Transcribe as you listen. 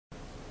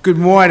Good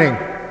morning.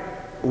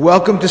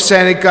 Welcome to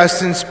St.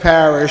 Augustine's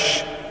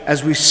Parish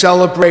as we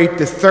celebrate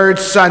the third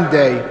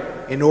Sunday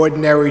in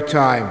Ordinary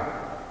Time.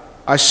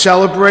 Our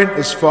celebrant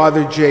is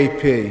Father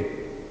J.P.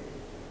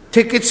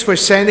 Tickets for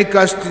St.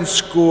 Augustine's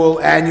School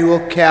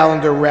annual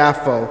calendar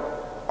raffle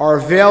are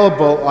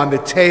available on the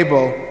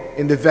table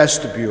in the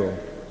vestibule.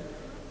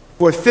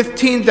 For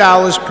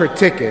 $15 per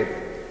ticket,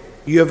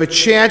 you have a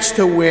chance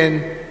to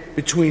win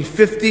between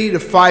 $50 to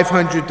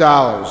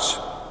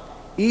 $500.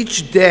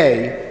 Each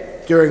day,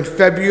 during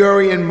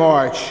February and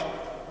March,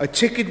 a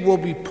ticket will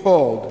be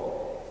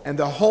pulled, and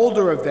the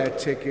holder of that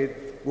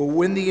ticket will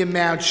win the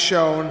amount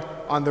shown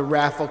on the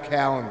raffle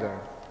calendar.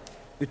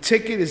 The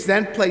ticket is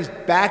then placed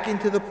back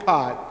into the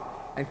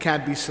pot and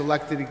can be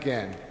selected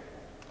again.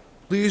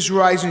 Please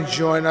rise and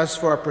join us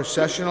for our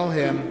processional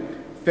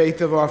hymn, Faith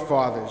of Our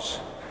Fathers.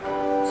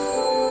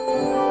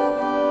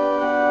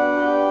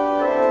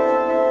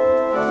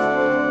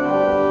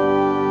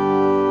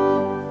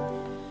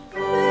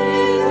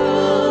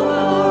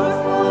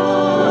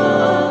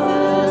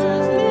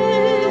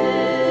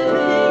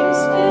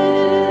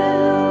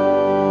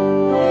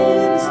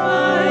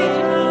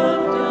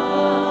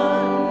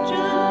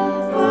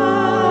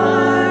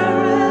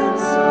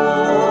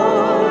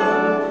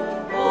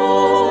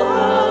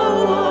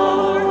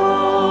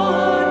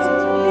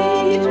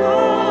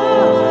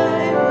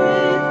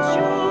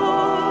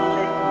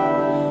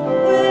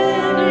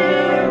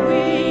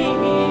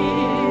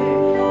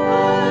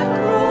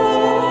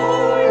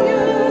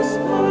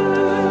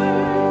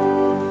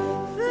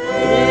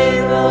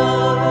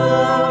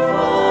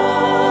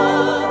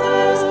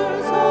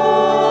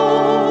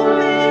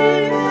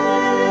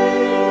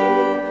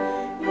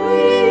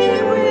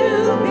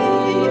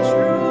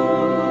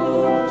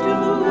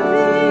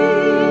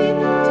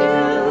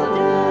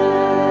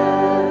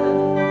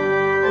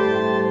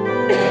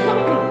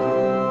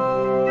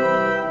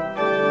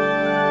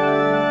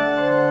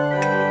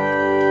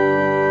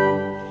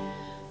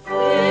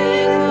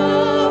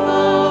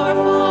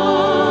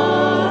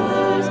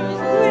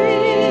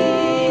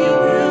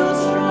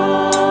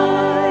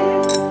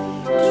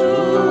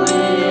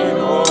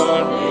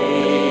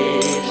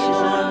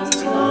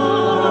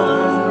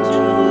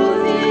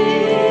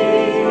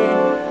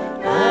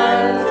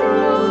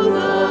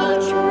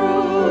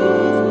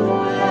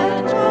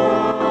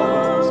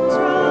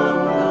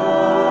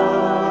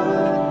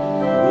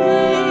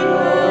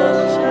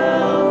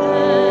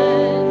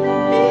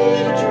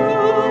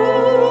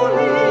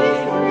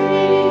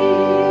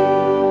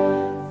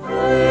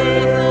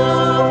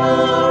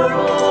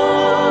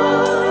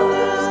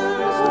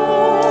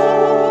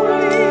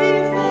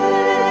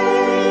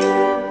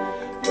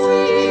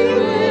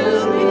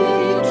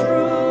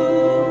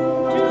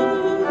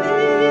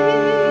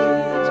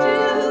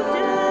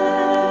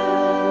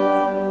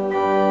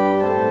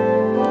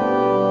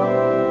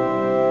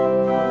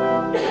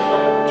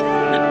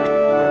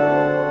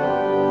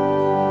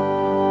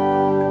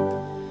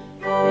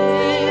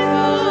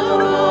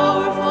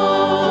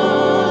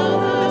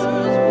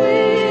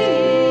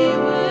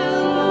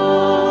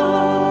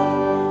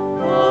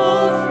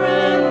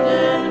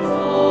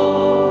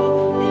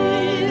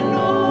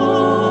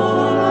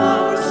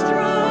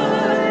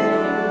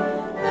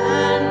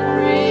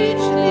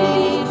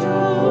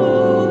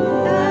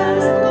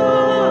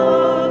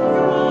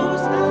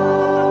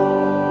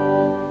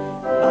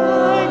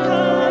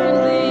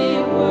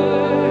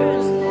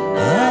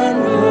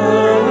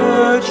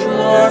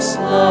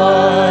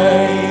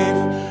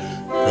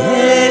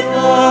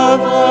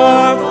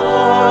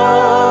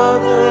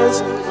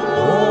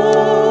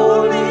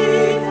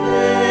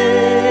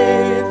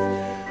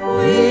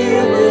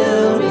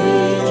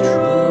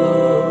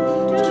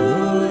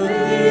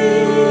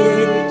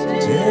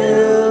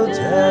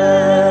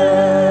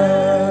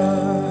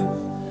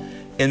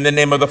 In the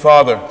name of the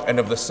Father, and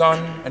of the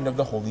Son, and of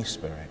the Holy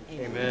Spirit.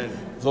 Amen.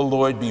 The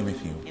Lord be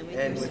with you.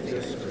 And with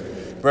your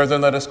spirit.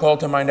 Brethren, let us call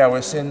to mind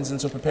our sins and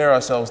so prepare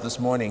ourselves this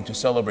morning to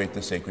celebrate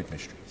the sacred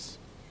mysteries.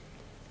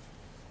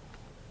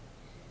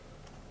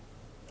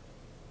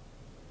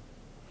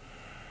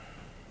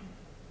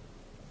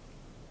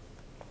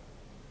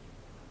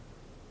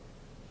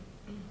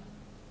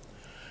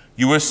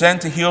 You were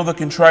sent to heal the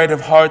contrite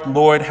of heart.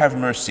 Lord, have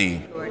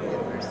mercy. Lord,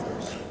 have mercy.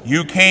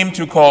 You came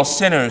to call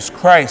sinners.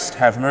 Christ,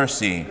 have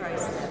mercy.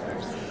 Christ, have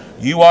mercy.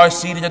 You are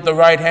seated at the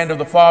right hand of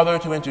the Father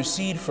to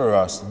intercede for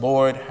us.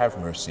 Lord, have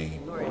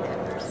mercy. Lord,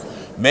 have mercy.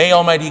 May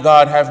Almighty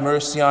God have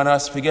mercy on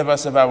us, forgive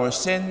us of our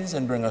sins,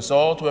 and bring us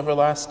all to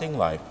everlasting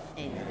life.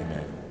 Amen.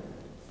 Amen.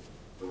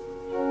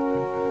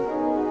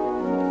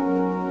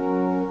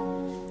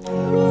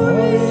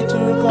 Glory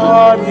to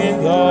God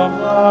in the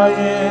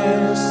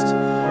highest,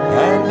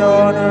 and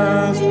on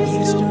earth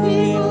peace to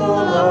people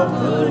of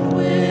good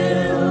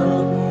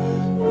will.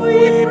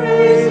 We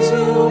praise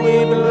you,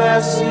 we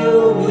bless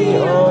you, we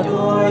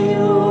adore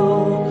you,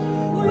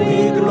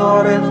 we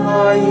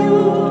glorify you,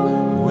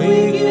 we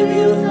give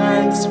you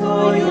thanks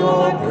for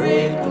your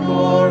great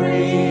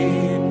glory.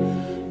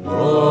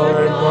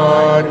 Lord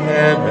God,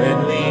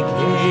 heavenly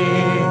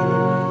King,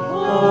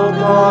 O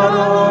God,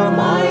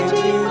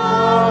 almighty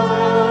Father,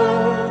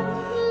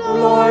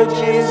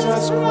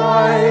 Jesus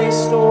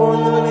Christ,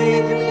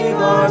 only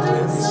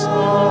begotten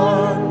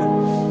Son,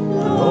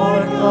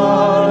 Lord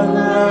God,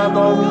 Lamb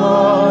of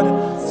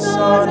God,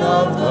 Son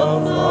of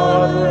the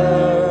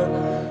Father,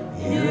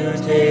 you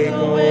take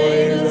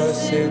away the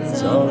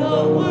sins of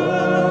the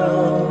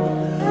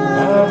world.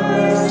 Have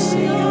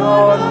mercy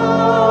on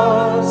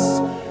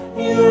us.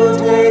 You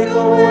take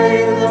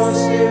away the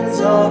sins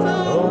of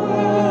the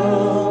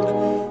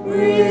world.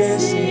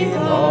 Receive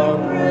our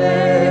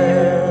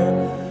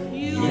prayer.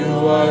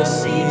 You are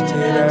seated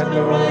at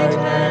the right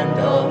hand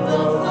of the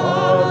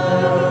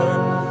Father.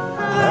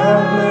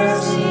 Have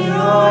mercy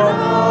on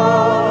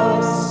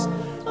us.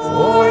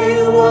 For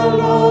you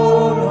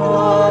alone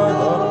are the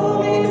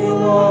Holy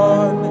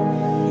One.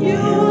 You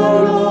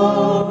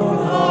alone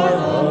are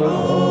the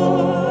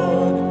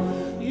Lord.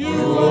 You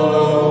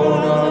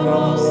alone are the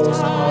Most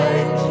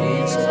High,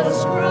 Jesus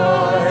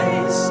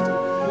Christ,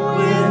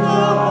 with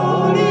the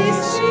Holy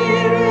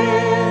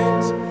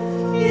Spirit,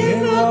 in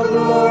the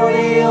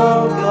glory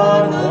of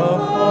God the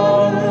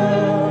Father.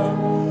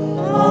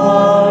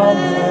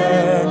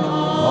 Amen.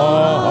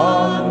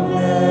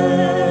 Amen.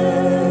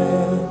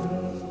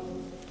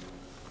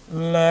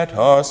 Let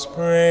us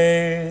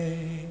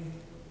pray.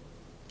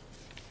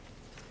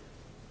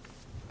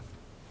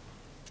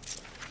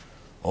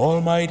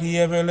 Almighty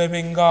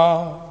ever-living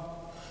God,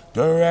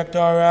 direct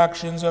our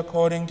actions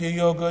according to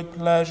your good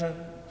pleasure,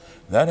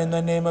 that in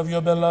the name of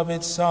your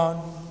beloved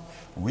Son,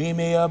 we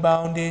may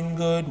abound in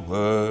good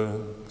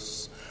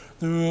works.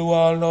 Through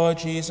our Lord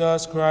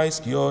Jesus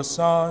Christ, your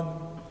Son,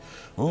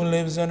 who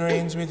lives and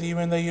reigns with you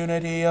in the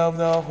unity of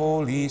the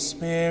Holy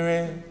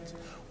Spirit,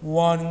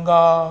 one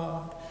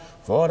God,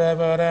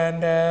 forever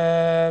and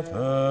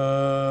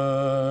ever.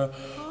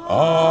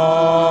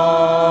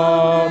 Amen.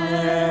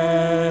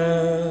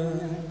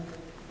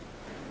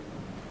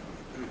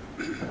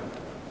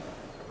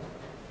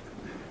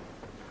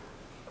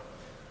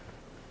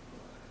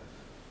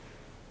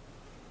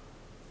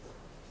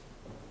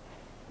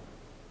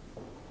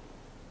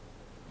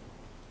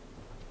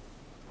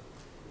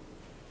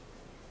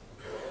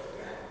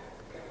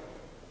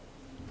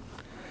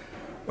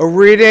 A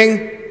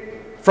reading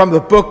from the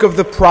book of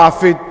the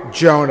prophet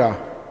Jonah.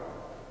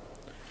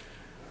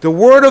 The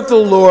word of the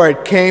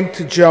Lord came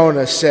to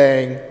Jonah,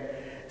 saying,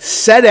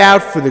 "Set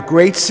out for the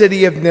great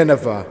city of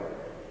Nineveh,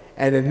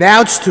 and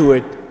announce to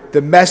it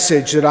the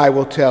message that I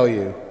will tell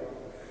you."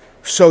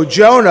 So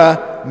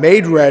Jonah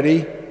made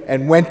ready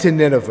and went to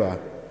Nineveh,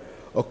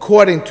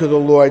 according to the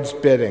Lord's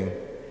bidding.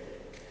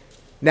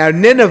 Now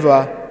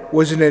Nineveh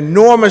was an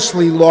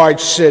enormously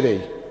large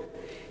city.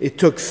 It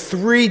took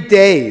 3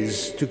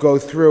 days to go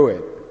through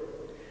it.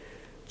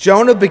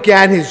 Jonah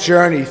began his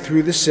journey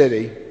through the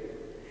city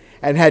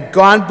and had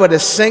gone but a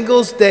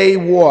single-day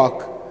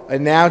walk,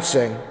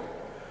 announcing,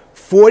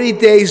 40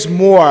 days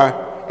more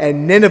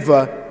and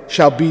Nineveh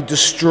shall be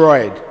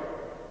destroyed.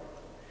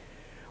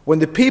 When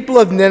the people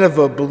of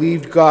Nineveh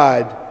believed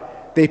God,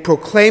 they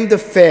proclaimed a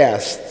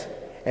fast,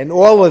 and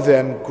all of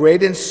them,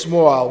 great and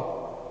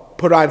small,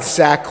 put on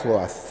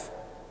sackcloth.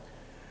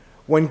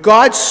 When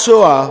God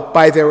saw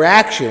by their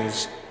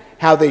actions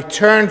how they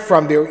turned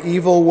from their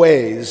evil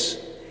ways,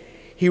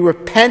 he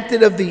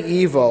repented of the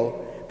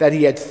evil that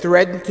he had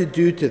threatened to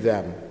do to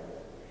them.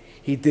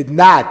 He did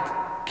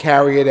not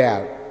carry it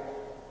out.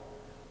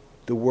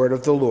 The word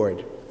of the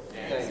Lord.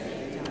 Thanks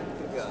be to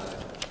God.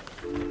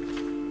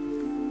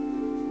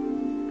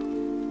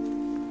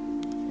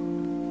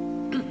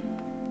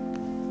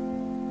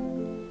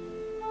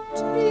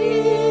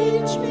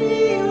 Teach me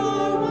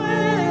your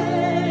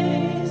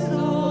ways, O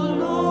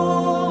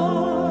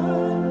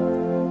Lord.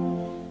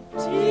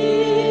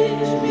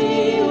 Teach me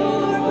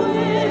your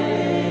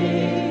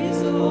ways,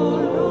 O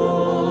Lord.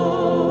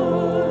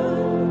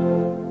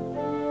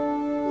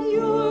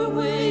 Your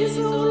ways,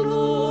 O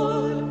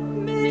Lord,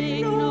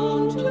 make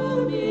known to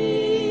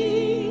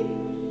me.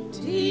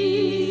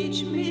 Teach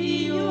me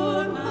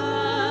your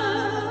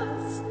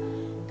paths.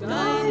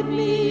 Guide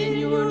me in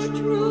your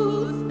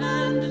truth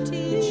and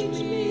teach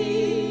me.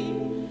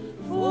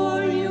 For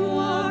you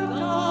are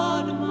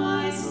God,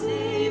 my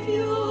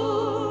Savior.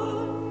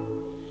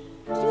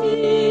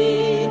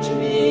 Teach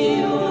me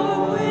your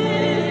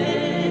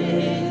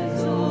ways,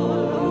 O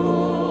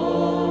Lord.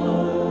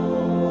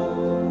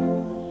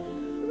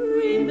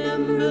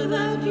 Remember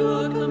that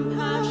your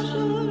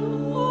compassion,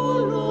 O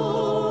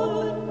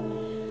Lord,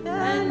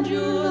 and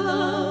your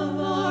love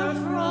are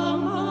from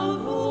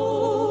of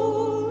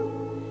old.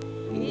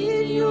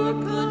 In your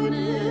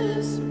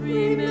goodness,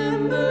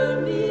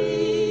 remember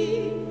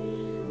me,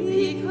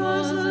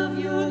 because of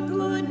your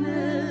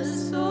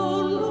goodness, O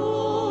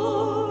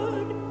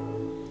Lord.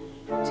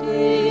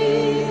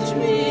 Teach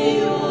me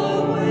your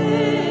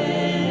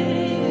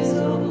ways,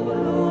 O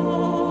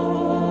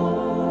Lord.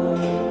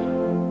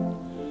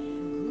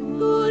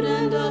 Good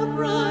and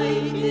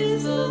upright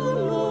is the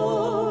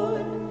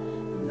Lord,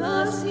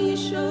 thus he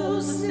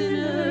shows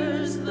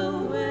sinners the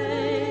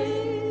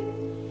way.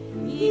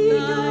 He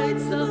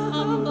guides the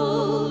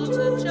humble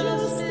to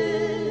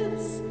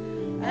justice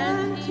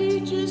and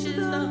teaches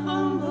the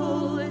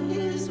humble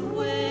his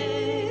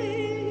way.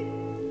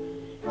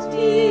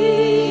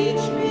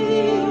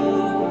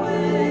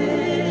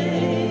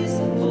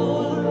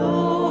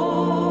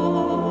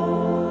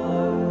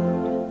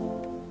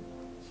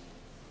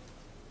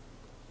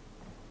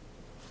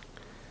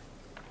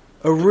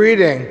 A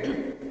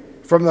reading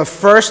from the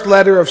first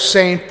letter of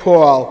St.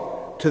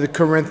 Paul to the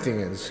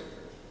Corinthians.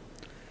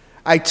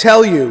 I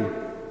tell you,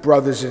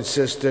 brothers and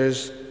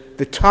sisters,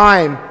 the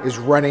time is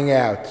running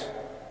out.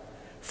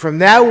 From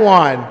now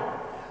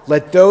on,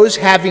 let those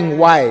having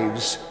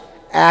wives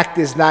act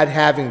as not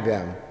having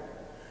them,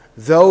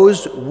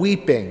 those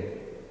weeping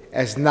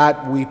as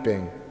not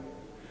weeping,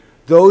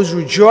 those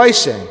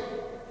rejoicing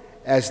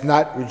as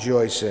not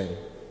rejoicing,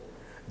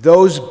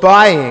 those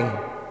buying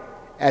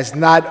as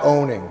not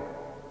owning,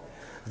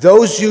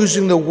 those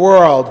using the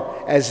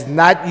world as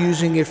not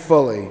using it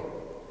fully.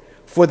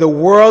 For the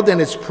world in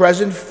its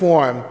present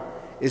form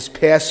is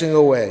passing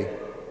away.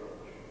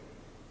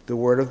 The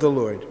word of the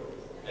Lord.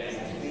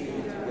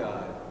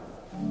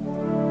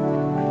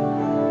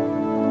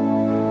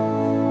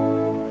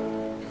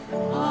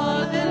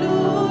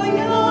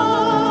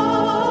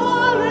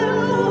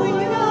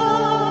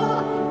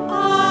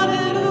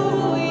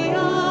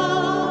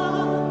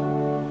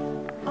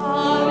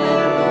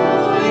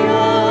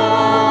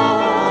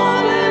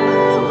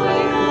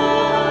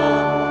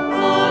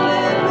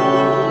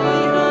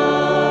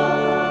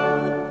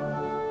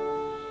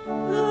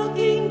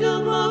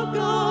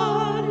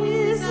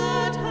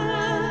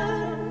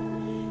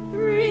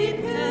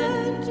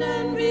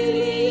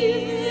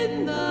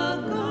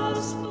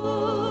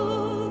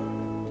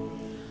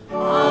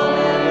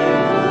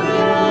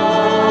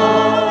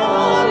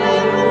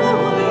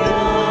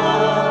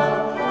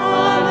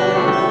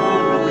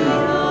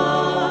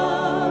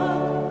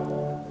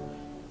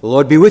 The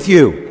Lord be with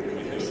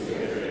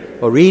you.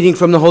 A reading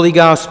from the Holy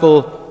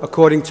Gospel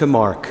according to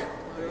Mark.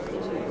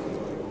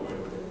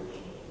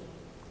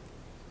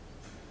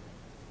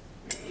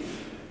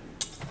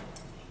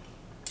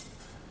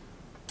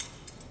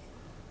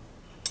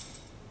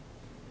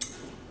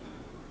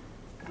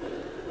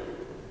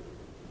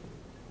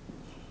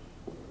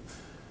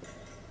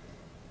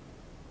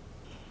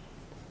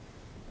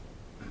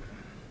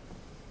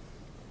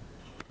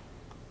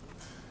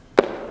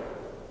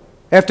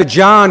 After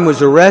John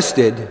was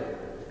arrested,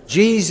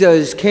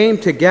 Jesus came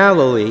to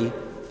Galilee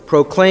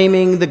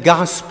proclaiming the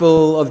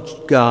gospel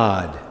of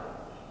God.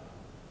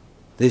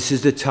 This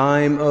is the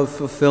time of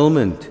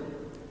fulfillment.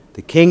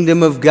 The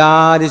kingdom of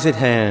God is at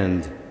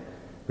hand.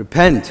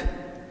 Repent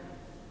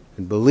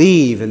and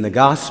believe in the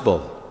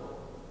gospel.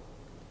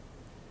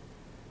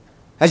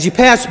 As he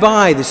passed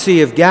by the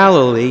Sea of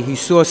Galilee, he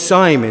saw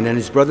Simon and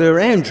his brother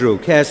Andrew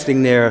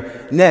casting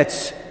their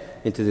nets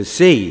into the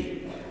sea.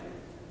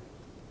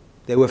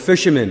 They were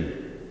fishermen.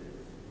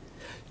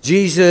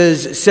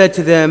 Jesus said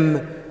to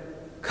them,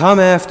 "Come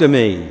after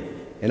me,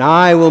 and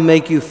I will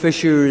make you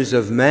fishers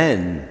of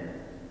men."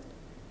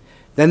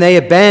 Then they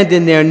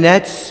abandoned their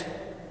nets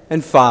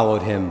and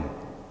followed him.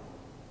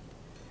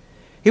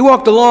 He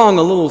walked along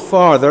a little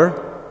farther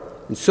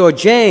and saw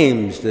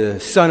James, the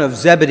son of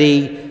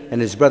Zebedee,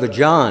 and his brother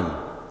John.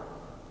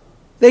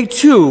 They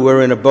too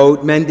were in a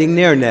boat mending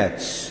their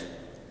nets.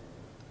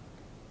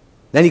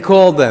 Then he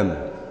called them.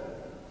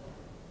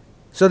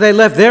 So they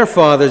left their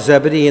father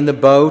Zebedee in the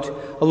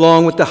boat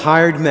along with the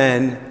hired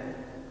men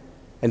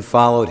and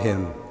followed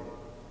him.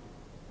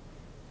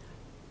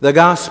 The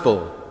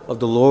Gospel of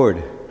the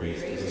Lord.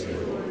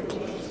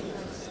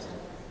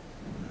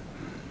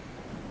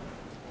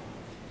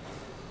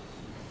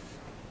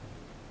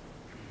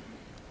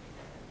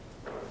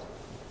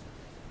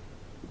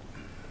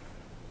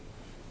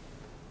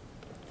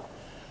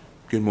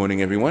 Good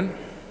morning, everyone.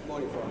 Good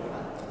morning.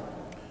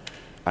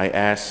 I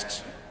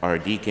asked our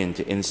deacon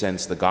to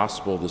incense the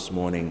gospel this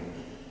morning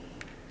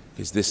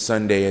because this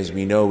Sunday, as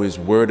we know, is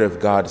Word of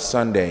God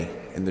Sunday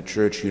in the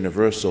Church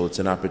Universal. It's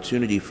an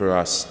opportunity for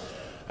us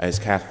as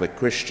Catholic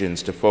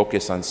Christians to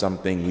focus on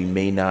something we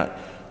may not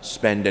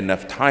spend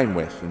enough time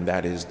with, and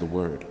that is the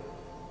Word.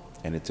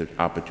 And it's an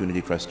opportunity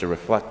for us to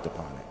reflect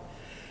upon it.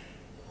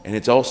 And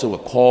it's also a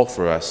call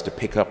for us to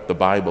pick up the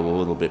Bible a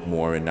little bit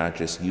more and not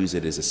just use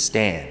it as a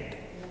stand,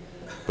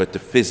 but to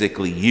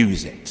physically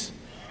use it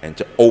and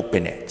to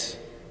open it.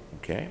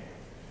 Okay?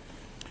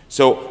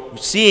 So,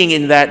 seeing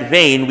in that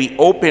vein, we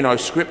open our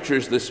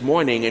scriptures this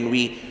morning and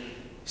we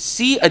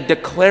see a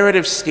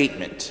declarative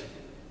statement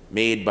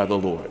made by the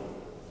Lord.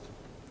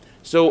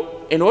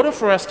 So, in order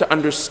for us to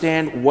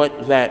understand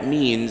what that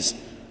means,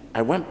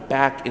 I went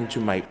back into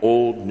my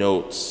old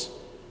notes.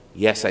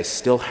 Yes, I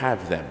still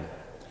have them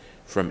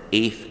from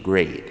 8th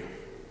grade.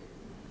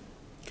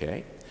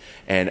 Okay?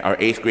 And our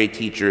 8th grade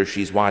teacher, if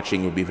she's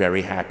watching, would be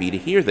very happy to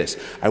hear this.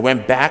 I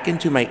went back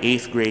into my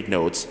 8th grade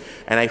notes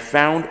and I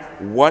found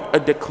what a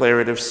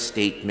declarative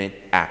statement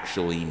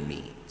actually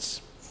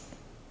means.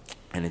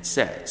 And it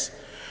says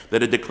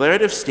that a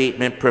declarative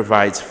statement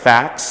provides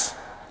facts,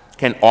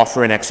 can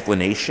offer an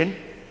explanation,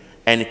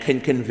 and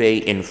can convey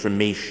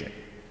information.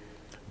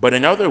 But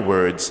in other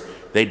words,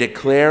 they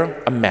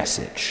declare a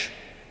message.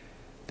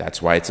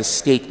 That's why it's a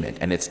statement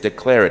and it's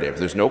declarative.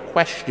 There's no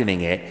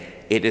questioning it.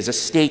 It is a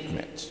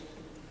statement.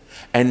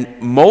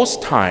 And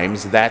most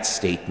times that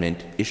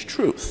statement is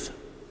truth.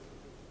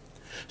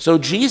 So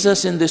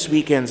Jesus in this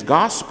weekend's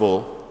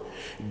gospel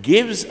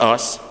gives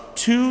us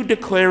two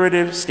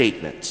declarative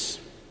statements.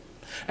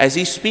 as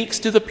he speaks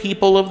to the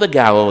people of the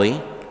Galilee,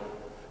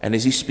 and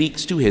as he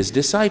speaks to his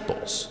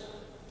disciples,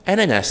 and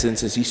in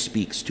essence, as he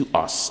speaks to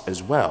us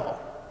as well.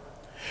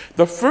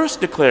 The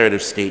first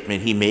declarative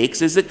statement he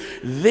makes is that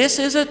this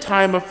is a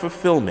time of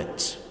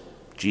fulfillment,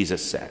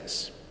 Jesus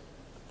says.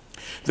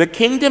 The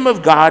kingdom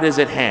of God is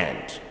at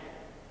hand.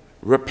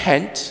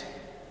 Repent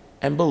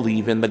and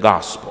believe in the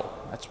gospel.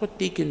 That's what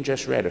Deacon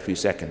just read a few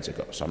seconds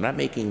ago, so I'm not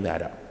making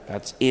that up.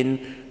 That's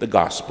in the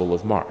Gospel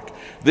of Mark.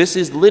 This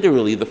is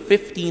literally the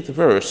 15th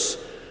verse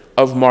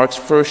of Mark's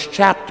first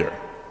chapter.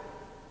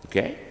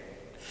 Okay?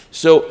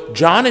 So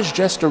John is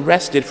just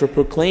arrested for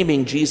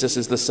proclaiming Jesus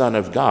as the Son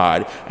of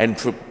God and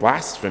for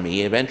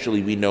blasphemy.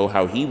 Eventually we know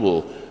how he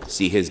will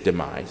see his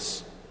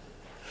demise.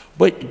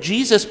 But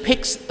Jesus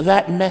picks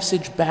that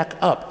message back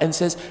up and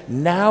says,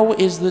 now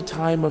is the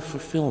time of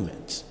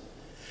fulfillment,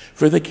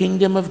 for the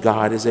kingdom of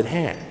God is at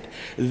hand.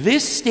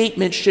 This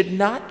statement should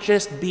not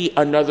just be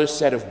another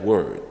set of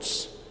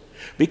words,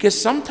 because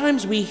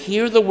sometimes we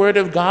hear the word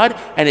of God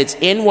and it's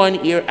in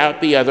one ear,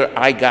 out the other.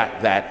 I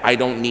got that. I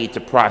don't need to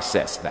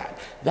process that.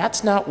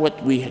 That's not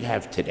what we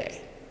have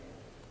today.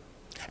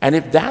 And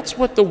if that's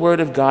what the word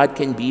of God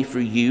can be for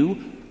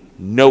you,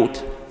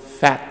 note,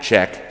 fact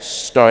check,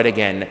 start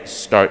again,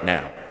 start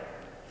now.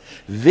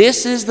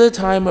 This is the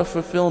time of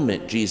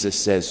fulfillment, Jesus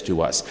says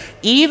to us.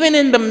 Even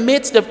in the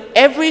midst of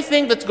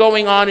everything that's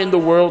going on in the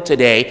world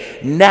today,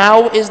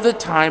 now is the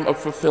time of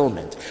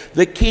fulfillment.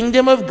 The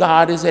kingdom of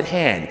God is at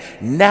hand.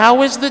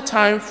 Now is the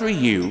time for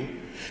you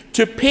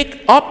to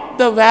pick up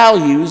the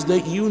values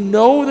that you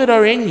know that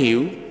are in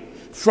you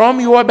from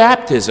your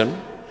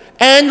baptism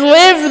and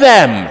live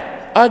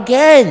them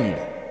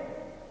again.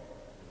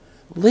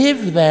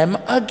 Live them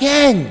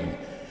again.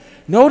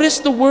 Notice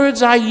the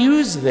words I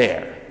use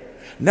there.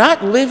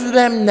 Not live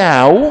them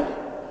now,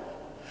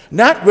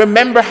 not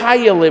remember how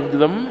you lived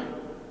them.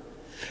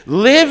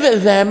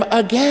 Live them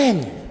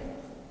again.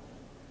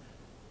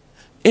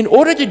 In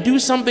order to do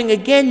something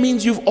again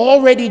means you've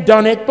already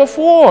done it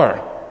before.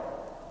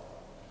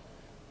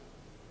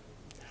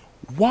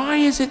 Why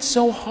is it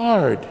so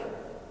hard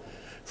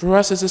for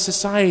us as a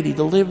society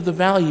to live the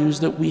values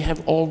that we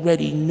have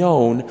already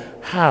known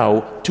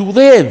how to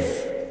live?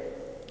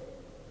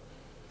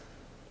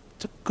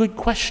 It's a good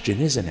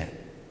question, isn't it?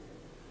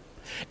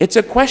 It's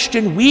a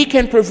question we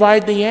can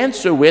provide the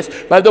answer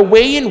with by the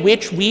way in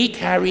which we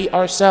carry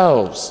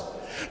ourselves,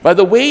 by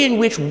the way in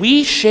which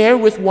we share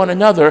with one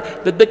another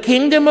that the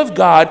kingdom of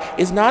God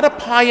is not a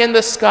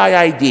pie-in-the-sky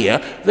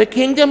idea. The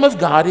kingdom of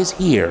God is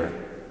here.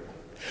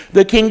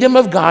 The kingdom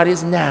of God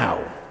is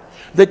now.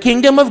 The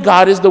kingdom of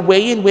God is the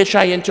way in which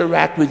I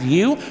interact with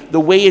you, the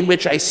way in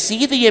which I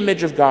see the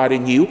image of God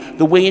in you,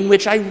 the way in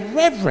which I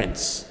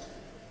reverence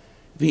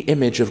the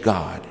image of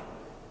God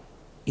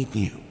in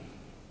you.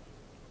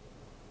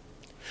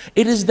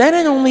 It is then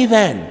and only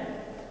then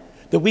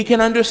that we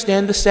can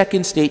understand the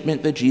second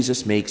statement that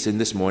Jesus makes in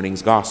this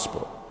morning's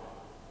gospel.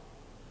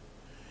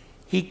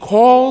 He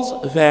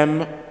calls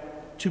them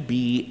to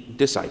be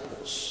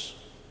disciples.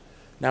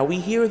 Now, we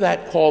hear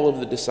that call of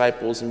the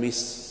disciples, and we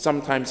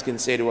sometimes can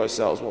say to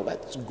ourselves, well,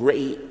 that's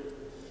great.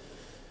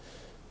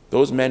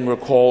 Those men were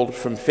called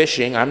from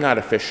fishing. I'm not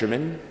a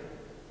fisherman.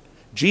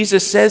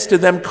 Jesus says to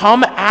them,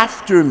 come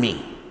after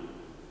me,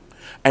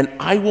 and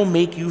I will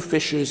make you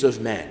fishers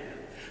of men.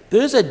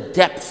 There's a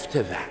depth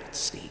to that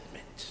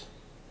statement.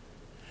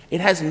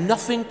 It has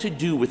nothing to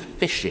do with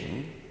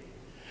fishing,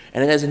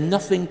 and it has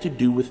nothing to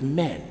do with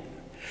men.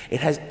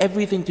 It has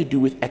everything to do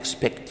with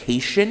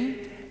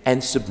expectation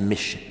and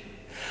submission.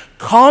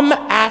 Come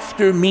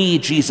after me,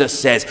 Jesus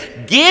says.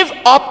 Give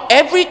up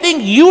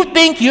everything you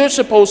think you're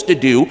supposed to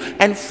do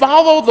and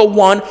follow the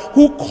one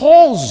who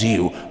calls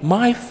you,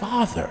 my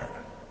Father.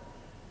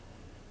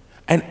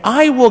 And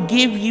I will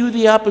give you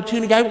the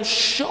opportunity, I will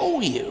show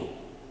you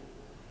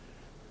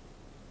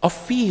a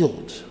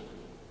field,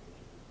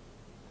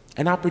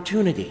 an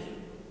opportunity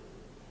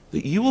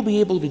that you will be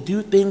able to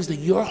do things that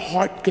your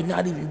heart could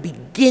not even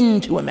begin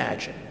to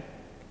imagine.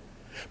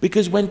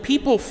 Because when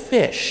people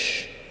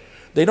fish,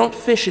 they don't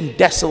fish in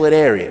desolate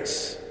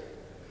areas.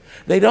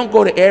 They don't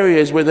go to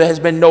areas where there has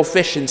been no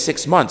fish in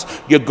 6 months.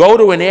 You go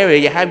to an area,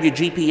 you have your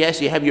GPS,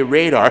 you have your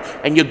radar,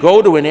 and you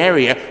go to an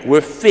area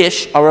where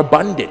fish are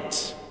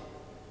abundant.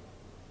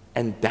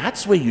 And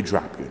that's where you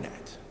drop your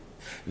net.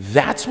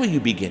 That's where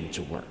you begin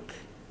to work.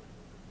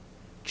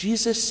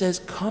 Jesus says,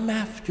 come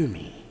after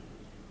me,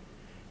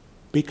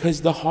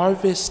 because the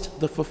harvest,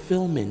 the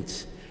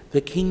fulfillment,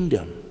 the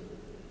kingdom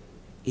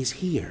is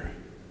here.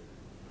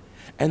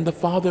 And the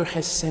Father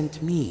has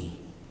sent me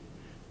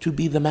to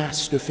be the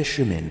master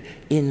fisherman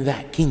in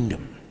that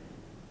kingdom.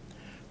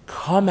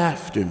 Come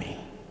after me,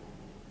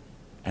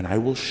 and I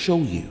will show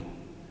you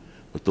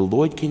what the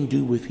Lord can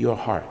do with your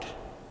heart.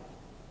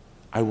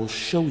 I will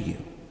show you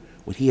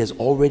what He has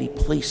already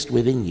placed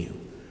within you.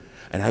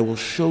 And I will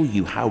show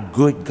you how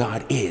good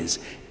God is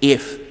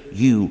if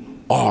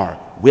you are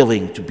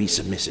willing to be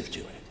submissive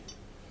to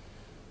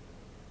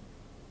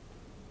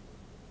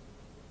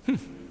it.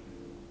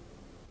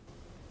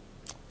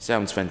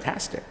 Sounds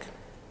fantastic.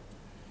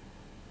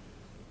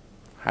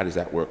 How does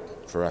that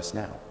work for us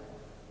now?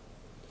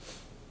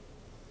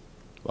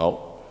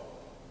 Well,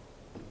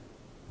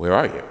 where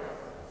are you?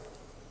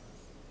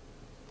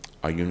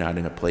 Are you not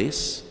in a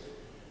place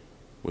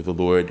where the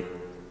Lord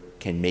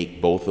can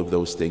make both of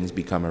those things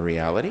become a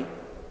reality?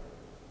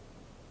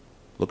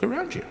 Look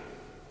around you.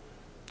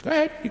 Go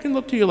ahead. You can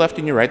look to your left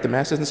and your right. The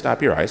Mass doesn't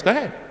stop your eyes. Go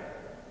ahead.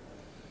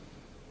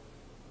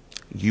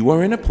 You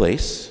are in a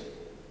place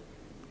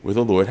where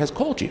the Lord has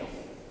called you.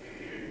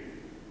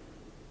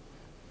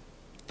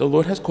 The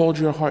Lord has called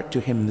your heart to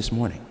Him this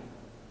morning.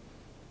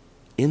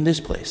 In this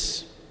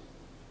place,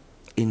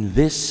 in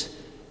this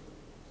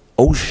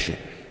ocean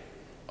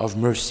of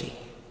mercy,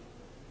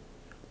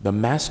 the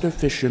Master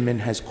Fisherman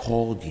has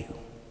called you.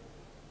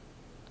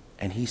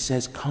 And He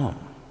says, come.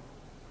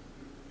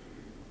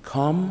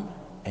 Come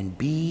and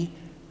be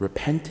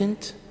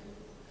repentant.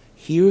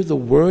 Hear the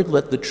word.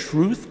 Let the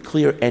truth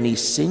clear any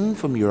sin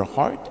from your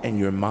heart and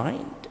your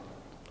mind.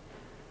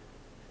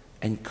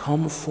 And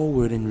come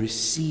forward and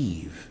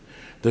receive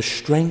the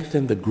strength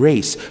and the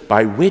grace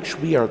by which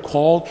we are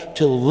called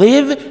to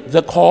live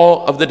the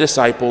call of the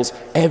disciples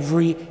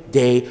every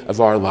day of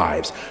our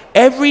lives.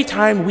 Every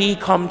time we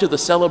come to the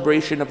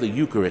celebration of the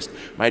Eucharist,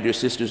 my dear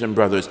sisters and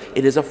brothers,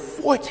 it is a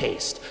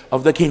foretaste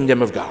of the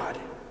kingdom of God.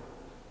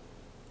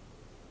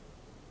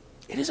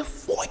 It is a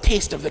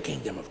foretaste of the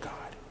kingdom of God.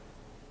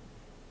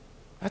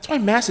 That's why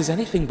Mass is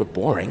anything but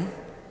boring.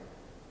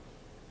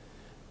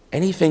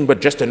 Anything but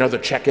just another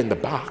check in the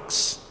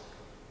box.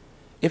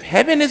 If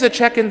heaven is a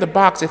check in the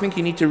box, I think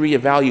you need to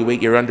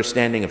reevaluate your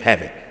understanding of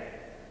heaven.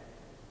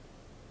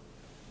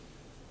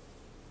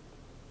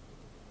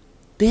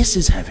 This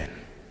is heaven.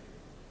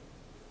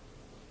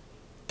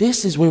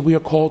 This is where we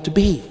are called to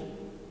be.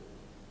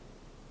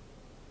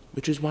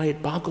 Which is why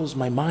it boggles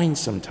my mind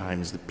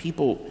sometimes that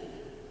people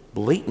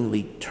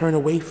blatantly turn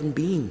away from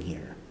being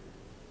here.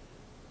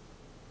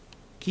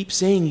 Keep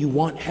saying you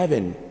want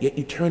heaven, yet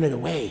you turn it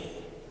away.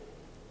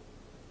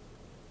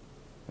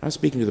 I'm not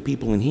speaking to the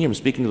people in here, I'm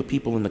speaking to the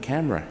people in the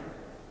camera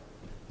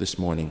this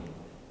morning.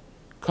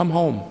 Come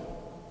home.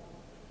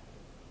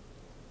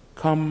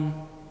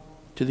 Come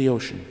to the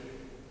ocean.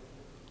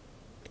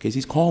 Because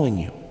He's calling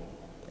you,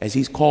 as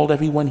He's called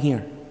everyone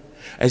here,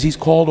 as He's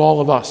called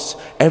all of us,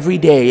 every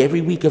day,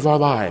 every week of our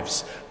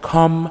lives.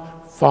 Come,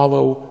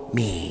 follow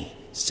me,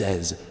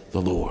 says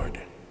the Lord.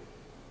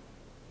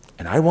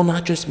 And I will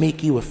not just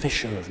make you a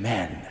fisher of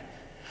men.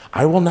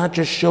 I will not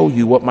just show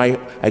you what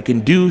I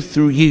can do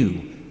through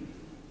you.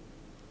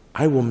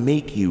 I will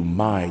make you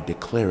my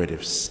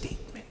declarative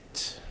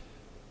statement.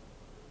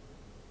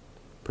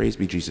 Praise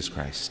be Jesus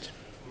Christ.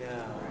 Now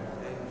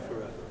and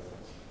forever.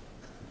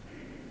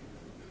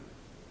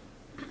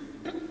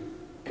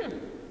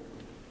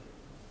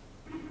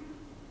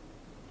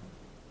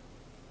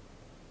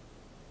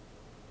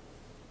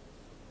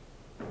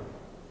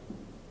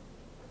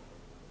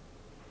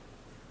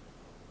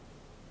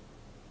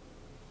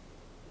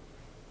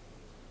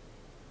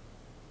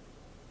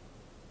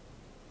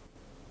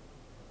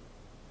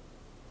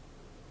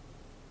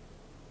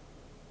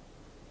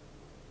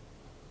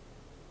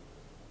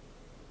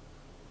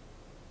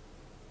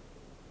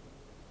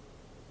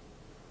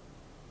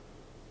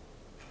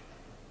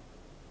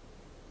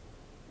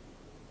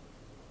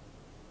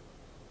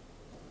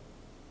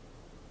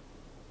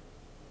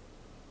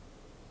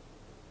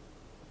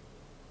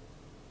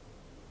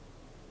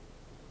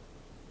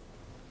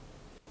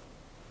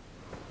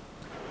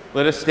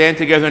 Let us stand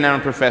together now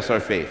and profess our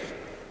faith.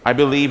 I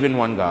believe in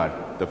one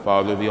God, the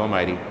Father, the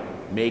Almighty,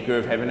 maker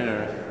of heaven and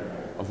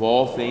earth, of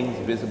all things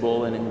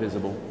visible and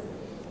invisible.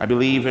 I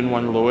believe in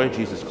one Lord,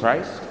 Jesus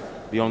Christ,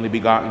 the only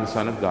begotten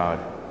Son of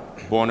God,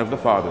 born of the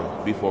Father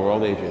before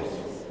all ages,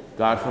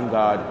 God from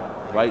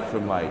God, light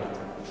from light,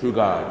 true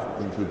God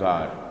from true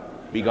God,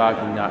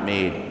 begotten, not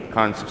made,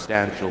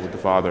 consubstantial with the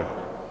Father.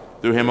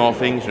 Through Him all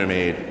things are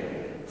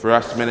made. For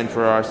us men and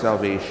for our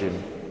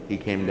salvation, He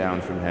came down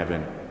from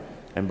heaven,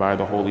 and by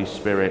the Holy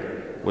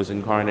Spirit was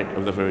incarnate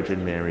of the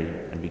Virgin Mary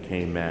and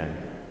became man.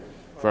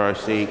 For our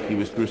sake He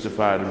was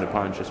crucified under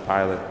Pontius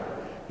Pilate.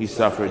 He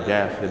suffered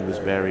death and was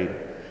buried,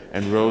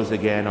 and rose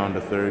again on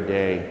the third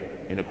day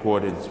in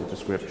accordance with the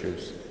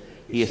Scriptures.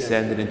 He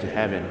ascended into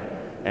heaven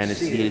and is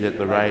seated at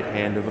the right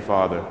hand of the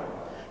Father.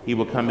 He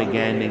will come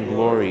again in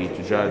glory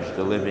to judge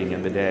the living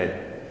and the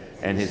dead,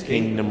 and His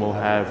kingdom will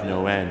have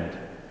no end.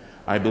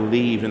 I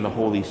believe in the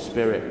Holy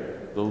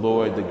Spirit, the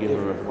Lord, the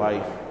giver of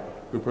life,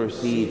 who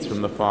proceeds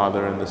from the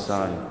Father and the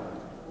Son.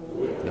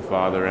 The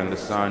Father and the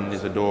Son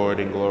is adored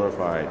and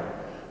glorified,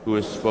 who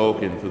has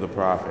spoken through the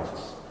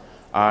prophets.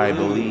 I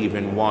believe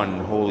in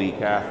one holy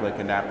Catholic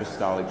and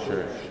Apostolic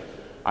Church.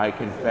 I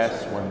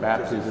confess one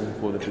baptism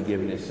for the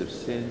forgiveness of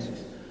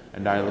sins,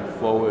 and I look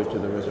forward to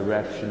the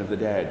resurrection of the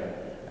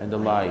dead and the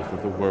life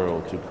of the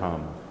world to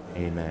come.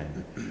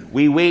 Amen.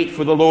 We wait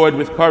for the Lord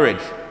with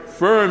courage,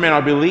 firm in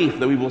our belief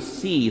that we will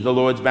see the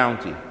Lord's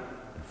bounty,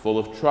 and full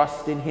of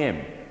trust in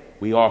Him,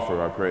 we offer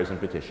our prayers and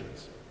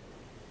petitions.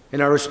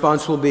 And our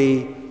response will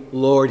be,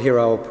 Lord, hear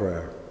our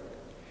prayer.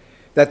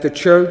 That the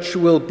Church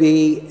will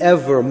be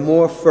ever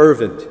more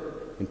fervent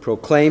in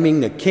proclaiming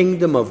the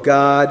kingdom of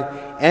God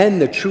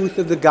and the truth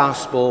of the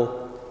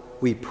gospel,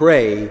 we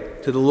pray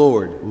to the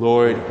Lord.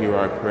 Lord, hear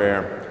our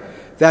prayer.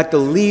 That the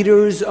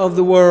leaders of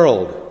the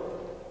world,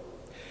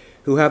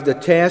 who have the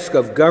task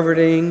of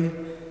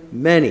governing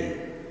many,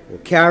 will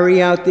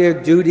carry out their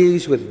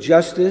duties with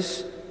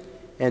justice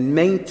and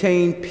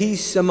maintain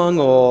peace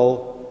among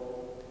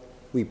all,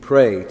 we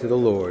pray to the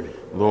Lord.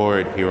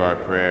 Lord, hear our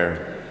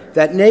prayer.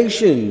 That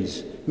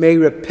nations may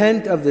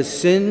repent of the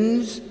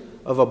sins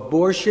of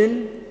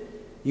abortion,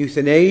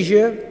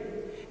 euthanasia,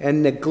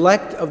 and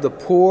neglect of the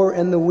poor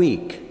and the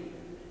weak,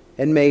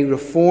 and may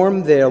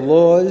reform their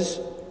laws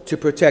to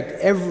protect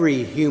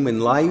every human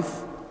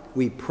life,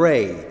 we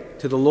pray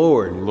to the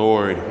Lord.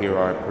 Lord, hear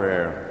our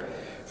prayer.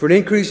 For an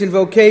increase in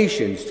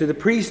vocations to the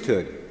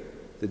priesthood,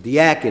 the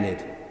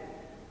diaconate,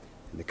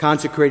 and the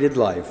consecrated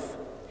life,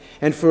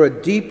 and for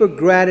a deeper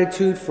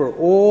gratitude for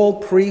all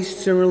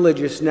priests and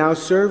religious now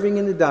serving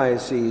in the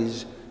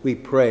diocese, we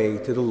pray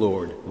to the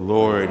Lord.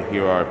 Lord,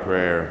 hear our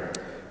prayer.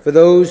 For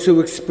those who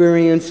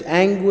experience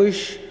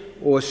anguish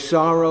or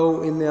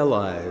sorrow in their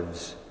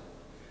lives,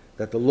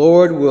 that the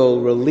Lord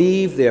will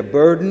relieve their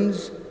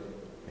burdens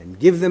and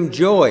give them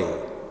joy,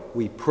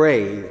 we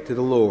pray to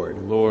the Lord.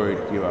 Lord,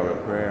 hear our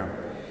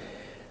prayer.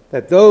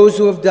 That those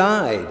who have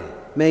died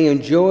may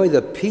enjoy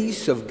the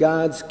peace of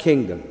God's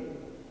kingdom,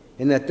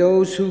 and that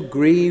those who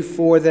grieve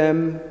for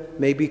them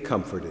may be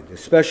comforted,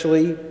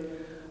 especially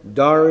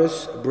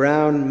Doris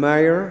Brown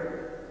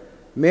Meyer,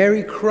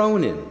 Mary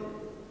Cronin,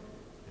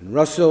 and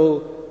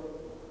Russell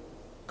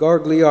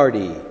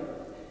Gargliardi,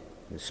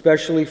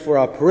 especially for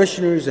our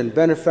parishioners and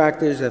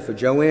benefactors, and for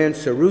Joanne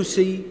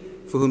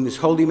Sarusi, for whom this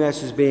Holy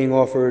Mass is being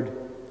offered,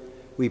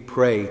 we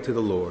pray to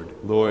the Lord.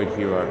 Lord,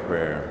 hear our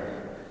prayer.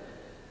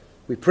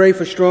 We pray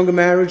for stronger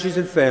marriages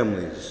and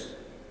families,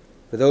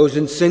 for those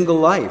in single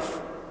life,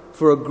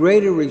 for a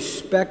greater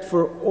respect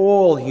for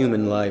all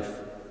human life,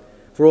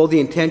 for all the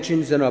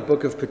intentions in our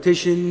book of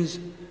petitions,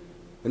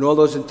 and all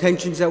those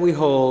intentions that we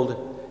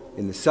hold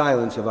in the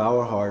silence of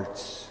our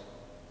hearts.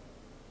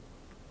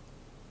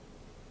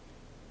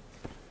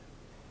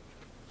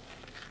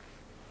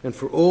 And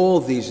for all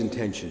these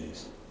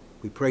intentions,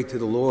 we pray to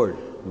the Lord.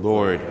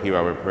 Lord, hear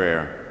our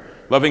prayer.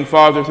 Loving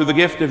Father, through the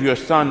gift of your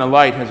Son, a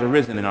light has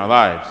arisen in our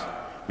lives.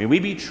 May we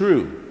be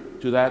true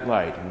to that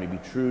light, and may be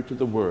true to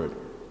the Word,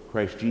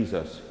 Christ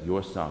Jesus,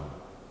 your Son.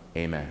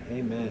 Amen.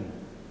 Amen.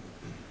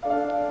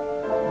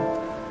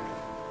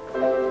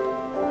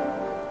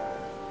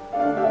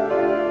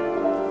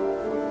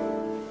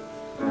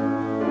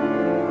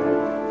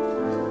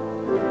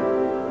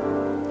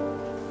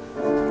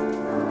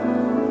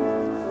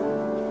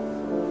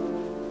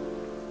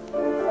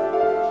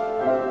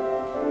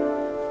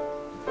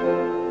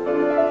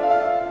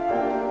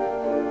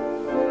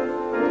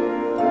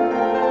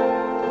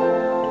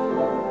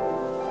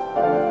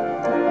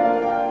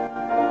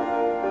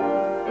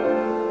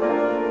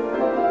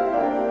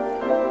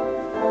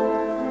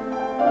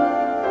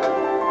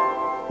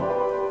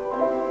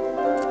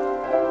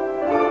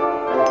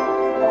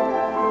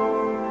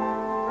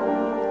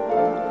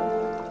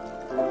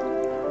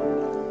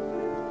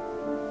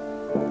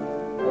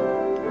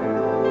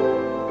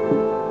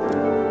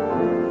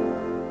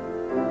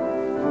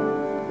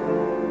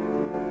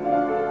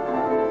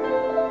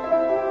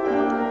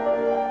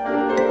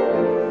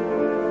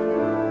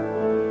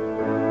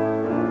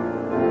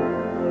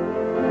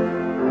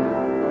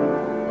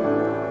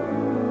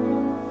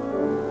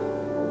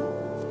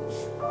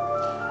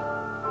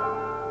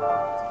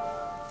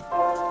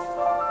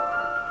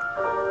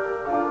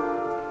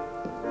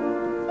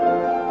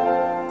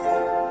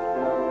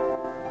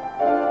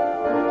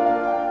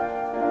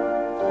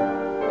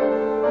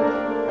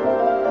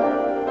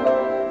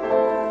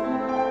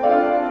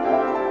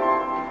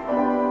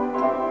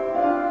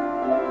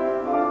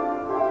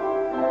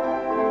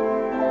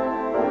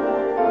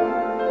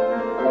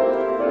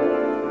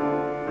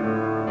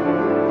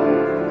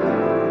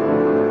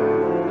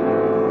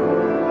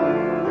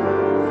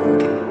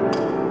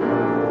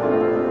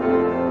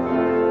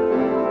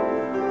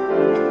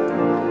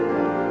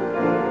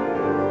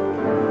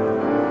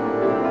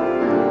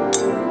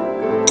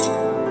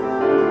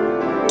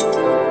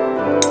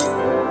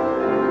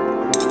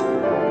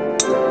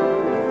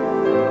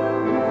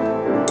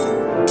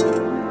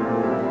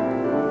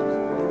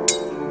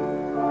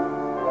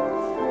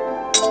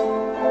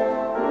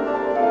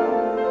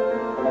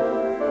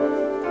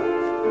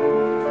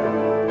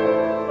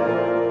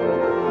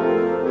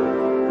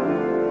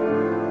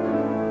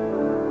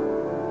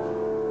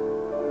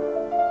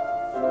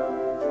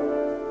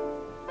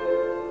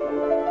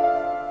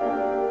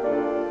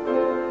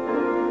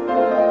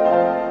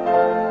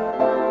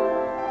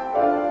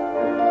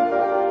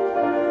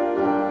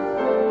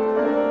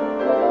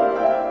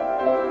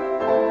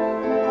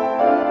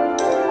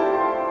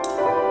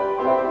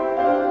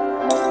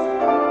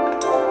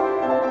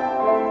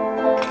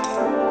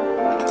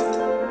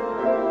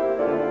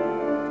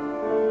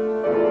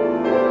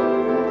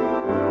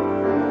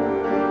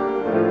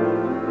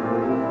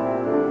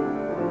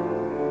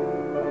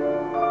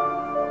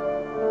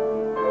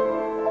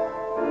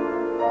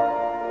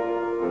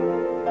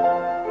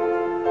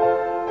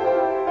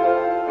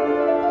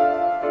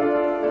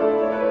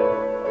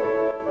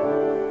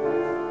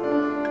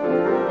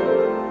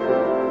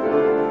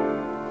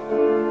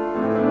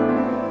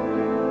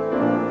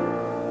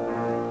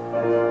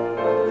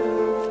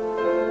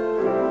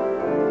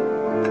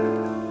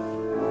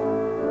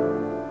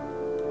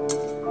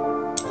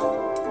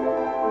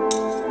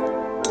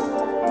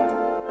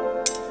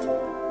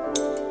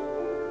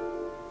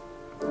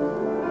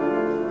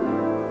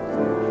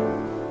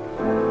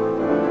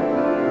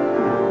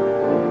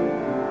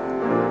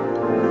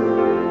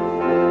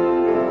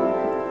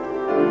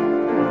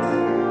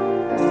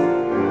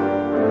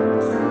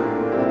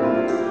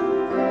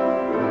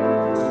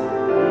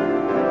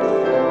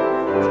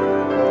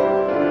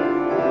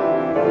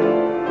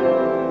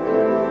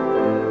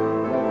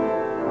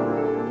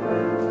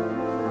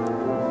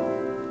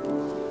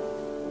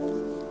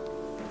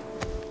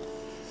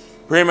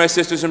 Pray, my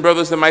sisters and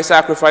brothers, that my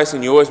sacrifice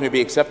and yours may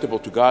be acceptable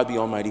to God, the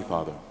Almighty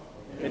Father.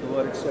 May the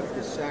Lord accept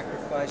this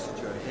sacrifice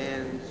at your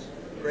hands,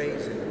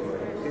 praise and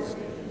glory of his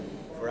name,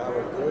 for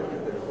our good and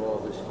the good of all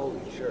this holy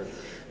church.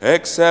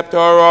 Accept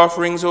our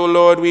offerings, O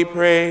Lord, we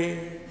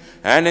pray,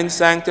 and in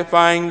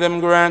sanctifying them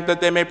grant that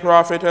they may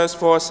profit us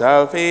for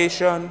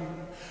salvation.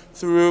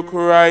 Through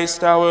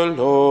Christ our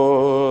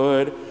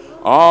Lord.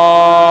 Amen.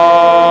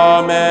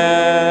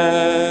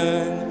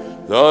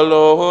 The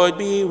Lord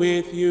be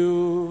with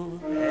you,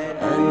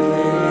 and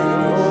with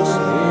your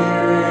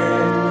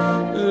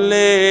spirit.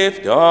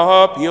 Lift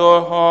up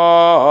your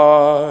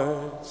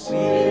hearts. We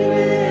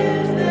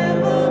lift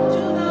them up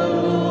to the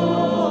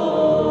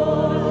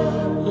Lord.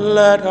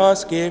 Let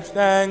us give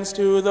thanks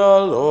to the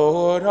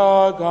Lord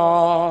our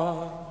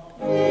God.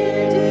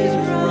 It is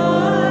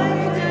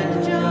right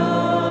and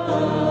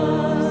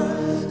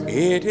just.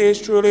 It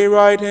is truly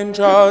right and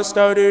just,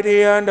 our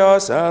duty and our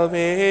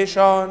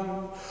salvation,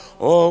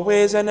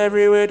 always and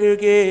everywhere to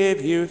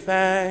give you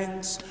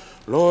thanks,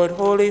 Lord,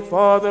 Holy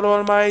Father,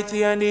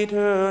 Almighty and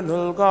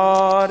eternal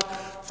God,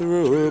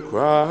 through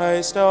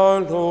Christ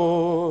our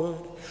Lord.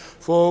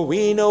 For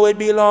we know it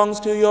belongs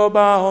to your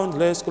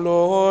boundless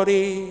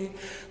glory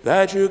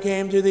that you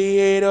came to the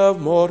aid of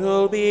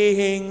mortal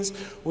beings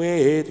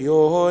with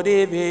your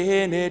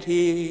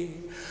divinity,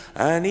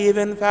 and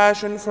even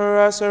fashioned for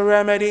us a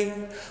remedy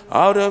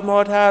out of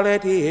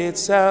mortality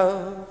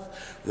itself,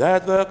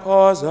 that the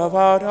cause of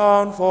our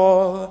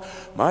downfall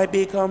might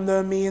become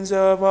the means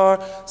of our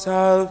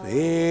salvation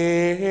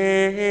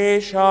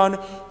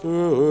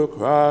through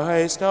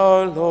Christ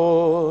our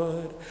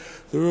Lord.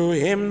 Through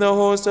him the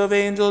host of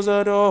angels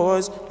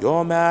adores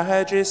your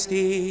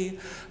majesty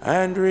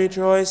and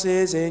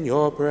rejoices in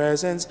your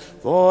presence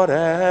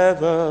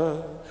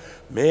forever.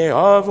 May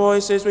our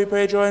voices, we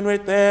pray, join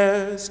with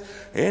theirs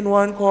in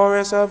one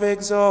chorus of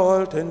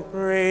exultant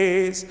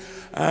praise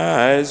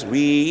as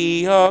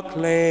we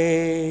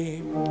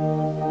acclaim.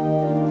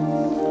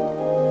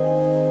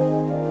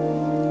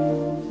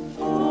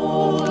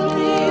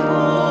 Holy,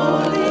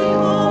 holy,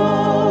 holy,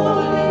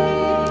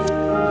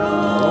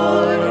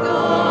 Lord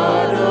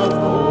God of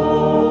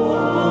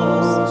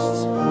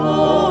hosts.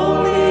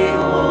 Holy,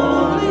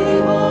 holy,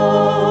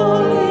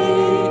 holy,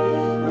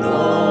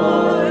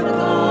 Lord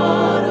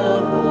God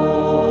of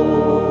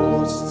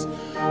hosts.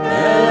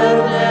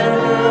 Heaven and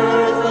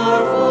earth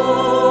are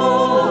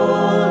full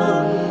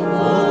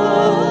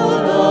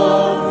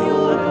of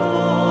your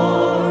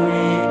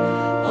glory.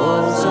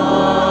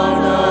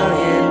 Hosanna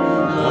in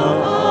the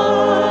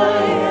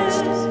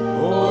highest.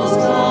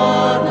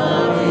 Hosanna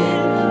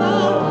in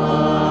the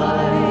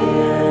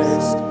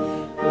highest.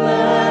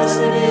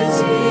 Blessed is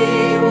he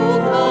who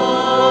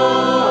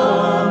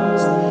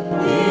comes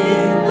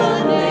in the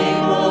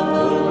name of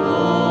the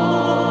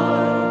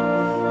Lord.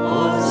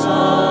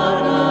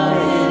 Hosanna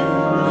in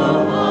the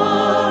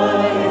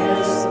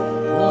highest.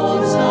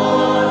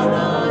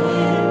 Hosanna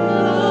in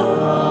the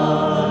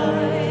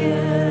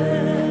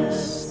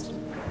highest.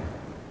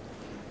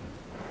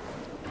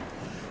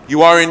 You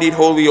are indeed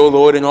holy, O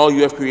Lord, and all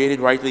you have created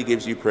rightly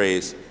gives you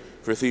praise.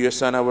 For through your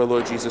Son, our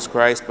Lord Jesus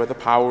Christ, by the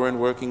power and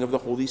working of the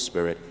Holy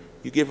Spirit,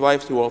 you give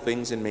life to all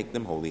things and make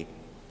them holy.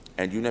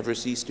 And you never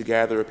cease to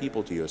gather a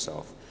people to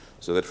yourself,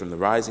 so that from the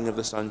rising of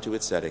the sun to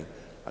its setting,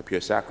 a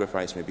pure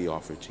sacrifice may be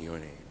offered to your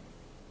name.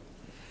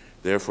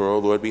 Therefore, O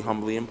Lord, we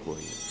humbly implore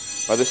you,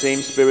 by the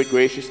same Spirit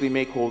graciously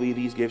make holy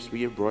these gifts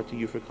we have brought to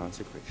you for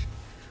consecration,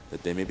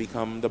 that they may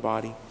become the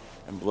body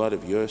and blood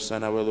of your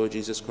Son, our Lord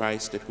Jesus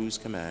Christ, at whose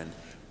command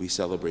we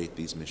celebrate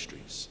these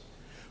mysteries.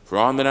 For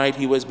on the night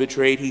he was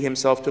betrayed, he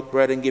himself took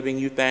bread, and giving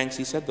you thanks,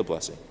 he said the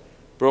blessing,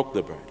 broke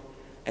the bread,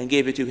 and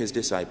gave it to his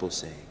disciples,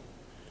 saying,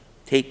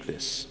 "Take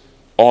this,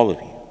 all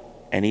of you,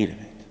 and eat of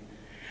it.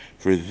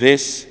 For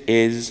this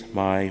is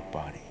my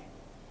body,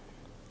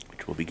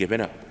 which will be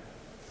given up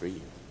for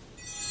you."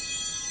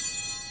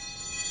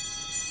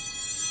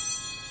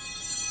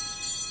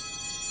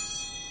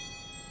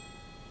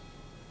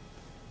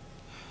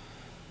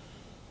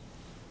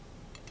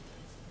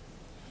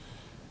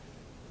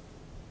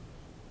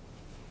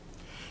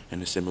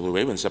 In a similar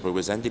way, when supper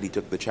was ended, he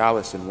took the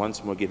chalice, and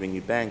once more giving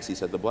you thanks, he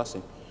said the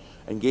blessing,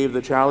 and gave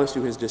the chalice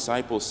to his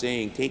disciples,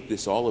 saying, "Take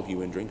this, all of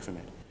you, and drink from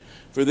it.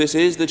 For this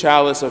is the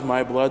chalice of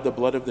my blood, the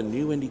blood of the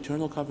new and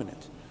eternal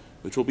covenant,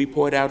 which will be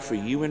poured out for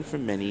you and for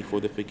many for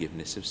the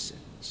forgiveness of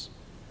sins.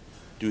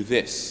 Do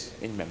this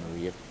in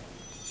memory of me."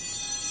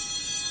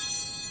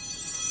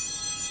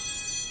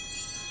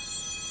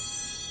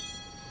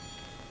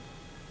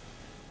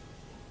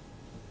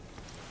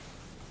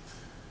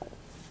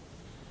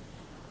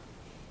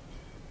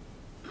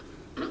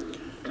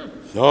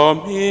 The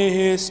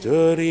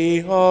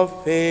mystery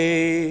of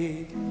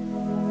faith.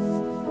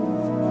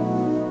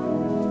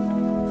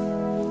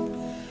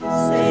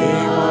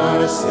 Save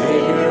us,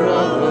 Savior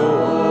of the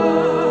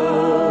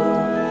world.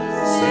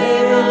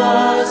 Save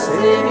us,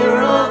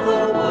 Savior of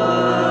the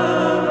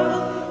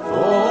world.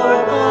 For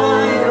by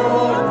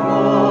your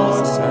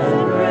cross and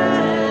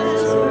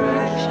resurrection,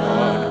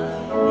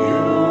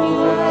 you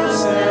have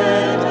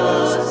set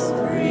us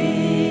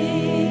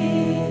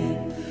free.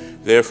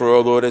 Therefore,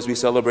 O Lord, as we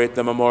celebrate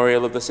the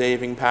memorial of the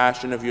saving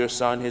passion of your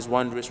Son, his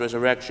wondrous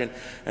resurrection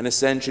and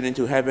ascension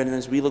into heaven, and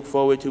as we look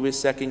forward to his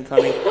second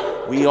coming,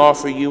 we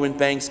offer you in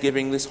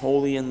thanksgiving this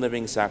holy and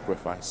living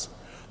sacrifice.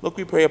 Look,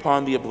 we pray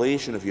upon the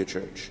oblation of your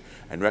church,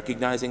 and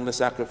recognizing the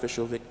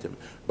sacrificial victim,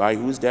 by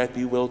whose death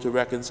you will to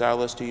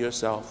reconcile us to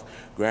yourself,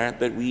 grant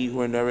that we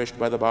who are nourished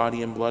by the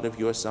body and blood of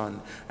your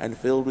Son, and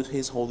filled with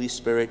his Holy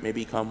Spirit, may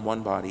become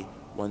one body,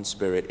 one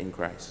spirit in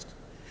Christ.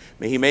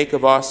 May he make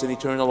of us an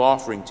eternal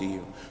offering to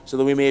you, so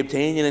that we may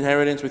obtain an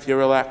inheritance with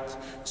your elect,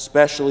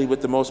 especially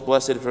with the most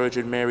blessed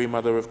Virgin Mary,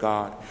 Mother of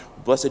God,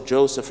 blessed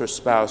Joseph, her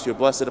spouse, your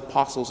blessed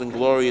apostles and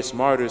glorious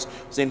martyrs,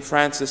 St.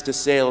 Francis de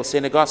Sales,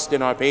 St.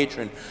 Augustine, our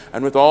patron,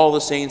 and with all the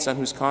saints on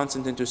whose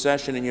constant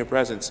intercession in your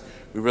presence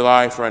we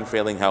rely for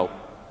unfailing help.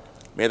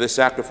 May the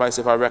sacrifice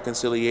of our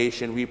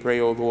reconciliation, we pray,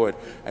 O Lord,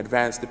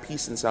 advance the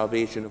peace and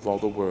salvation of all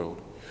the world.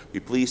 Be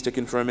pleased to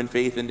confirm in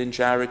faith and in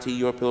charity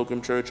your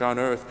pilgrim church on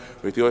earth,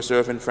 with your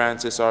servant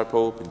Francis, our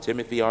Pope, and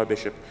Timothy, our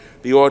Bishop,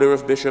 the order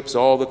of bishops,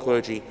 all the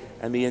clergy,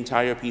 and the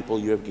entire people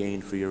you have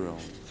gained for your own.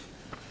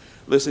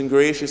 Listen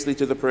graciously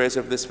to the prayers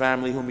of this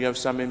family whom you have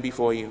summoned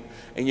before you.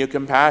 In your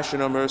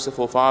compassion, O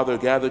merciful Father,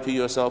 gather to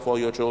yourself all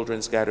your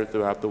children scattered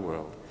throughout the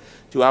world.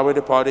 To our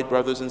departed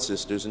brothers and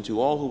sisters, and to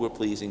all who were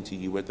pleasing to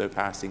you at their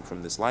passing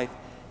from this life,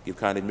 give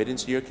kind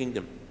admittance to your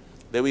kingdom,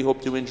 that we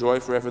hope to enjoy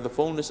forever the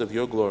fullness of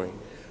your glory.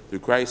 Through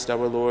Christ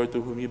our Lord,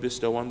 through whom you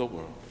bestow on the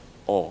world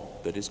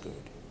all that is good.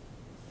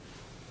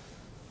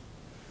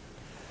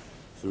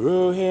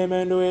 Through him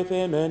and with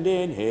him and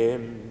in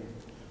him,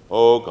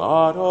 O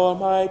God,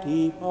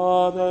 Almighty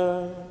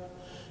Father,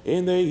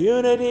 in the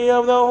unity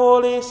of the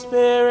Holy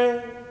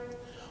Spirit,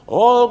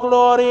 all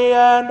glory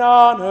and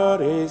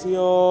honor is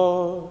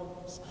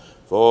yours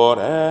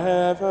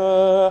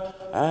forever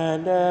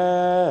and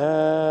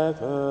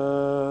ever.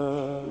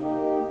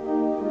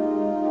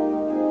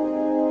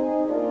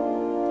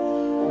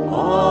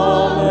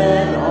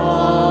 Amen,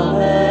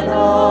 amen,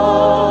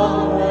 amen,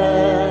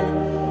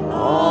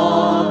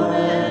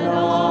 amen,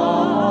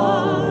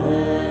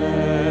 amen.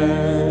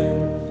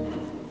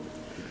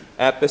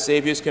 At the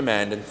Savior's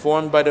command,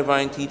 informed by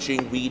divine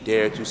teaching, we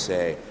dare to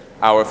say,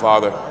 Our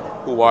Father,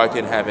 who art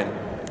in heaven,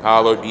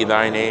 hallowed be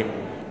thy name.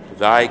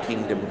 Thy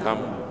kingdom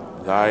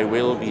come, thy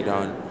will be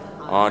done,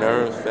 on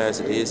earth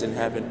as it is in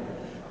heaven.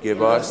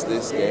 Give us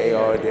this day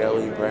our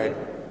daily bread,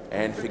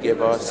 and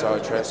forgive us our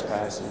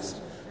trespasses,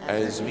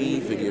 as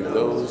we forgive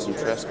those who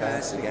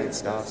trespass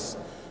against us.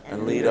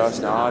 And lead us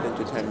not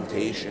into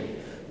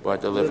temptation,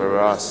 but deliver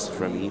us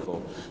from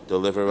evil.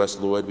 Deliver us,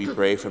 Lord, we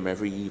pray, from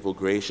every evil.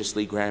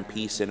 Graciously grant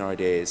peace in our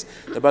days,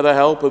 that by the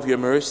help of your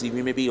mercy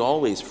we may be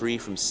always free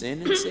from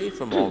sin and safe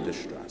from all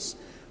distress,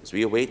 as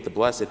we await the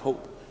blessed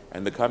hope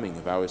and the coming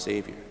of our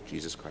Savior,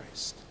 Jesus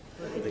Christ.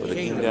 For the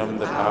kingdom,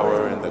 the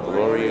power, and the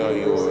glory are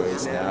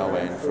yours, now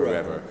and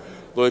forever.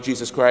 Lord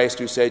Jesus Christ,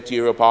 who said to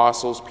your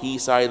apostles,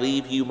 Peace I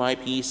leave you, my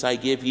peace I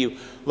give you,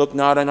 look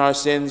not on our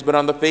sins, but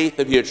on the faith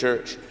of your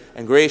church,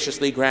 and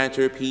graciously grant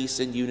her peace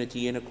and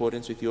unity in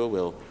accordance with your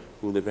will,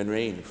 who live and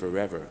reign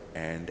forever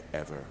and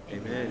ever.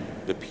 Amen.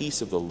 The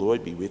peace of the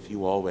Lord be with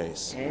you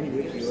always. And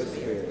with your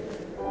spirit.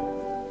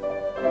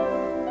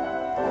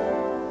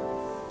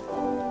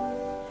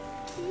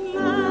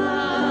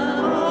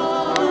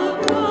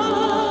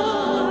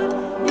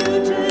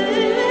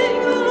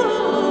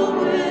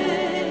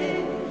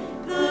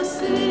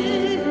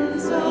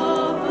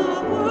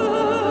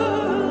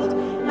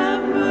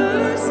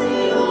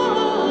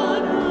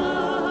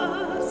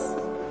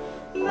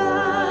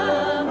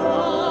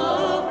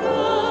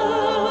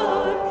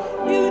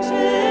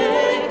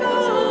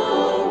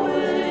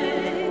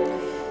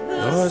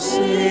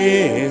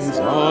 Sins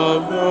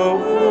of the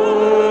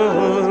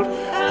world,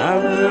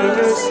 have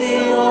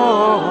mercy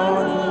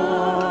on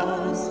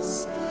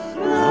us.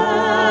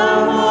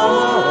 Lamb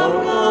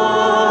of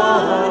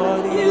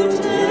God, you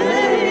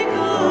take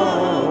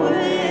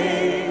away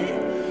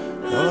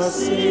the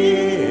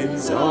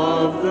sins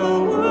of the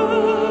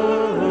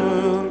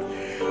world.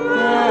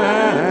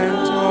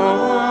 Grant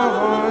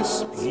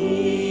us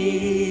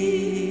peace.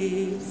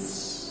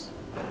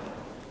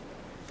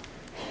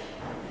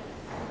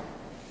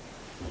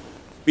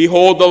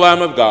 Behold the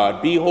Lamb of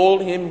God.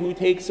 Behold him who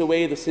takes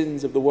away the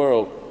sins of the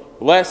world.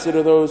 Blessed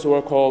are those who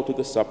are called to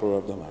the supper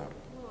of the Lamb.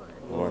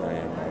 Lord, I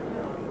am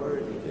not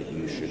worthy that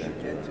you should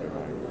enter into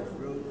my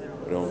room,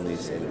 but only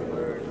say the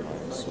word, and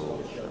my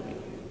soul shall be healed.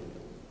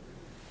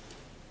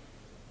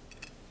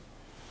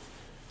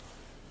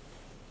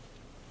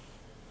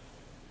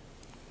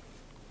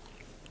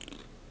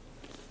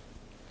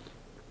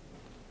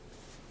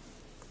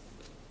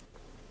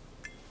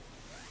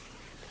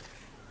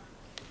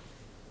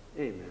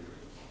 Amen.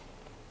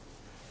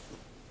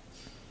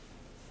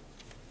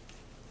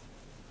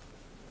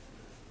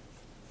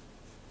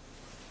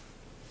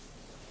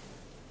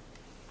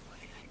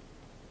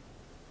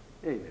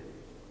 Amen.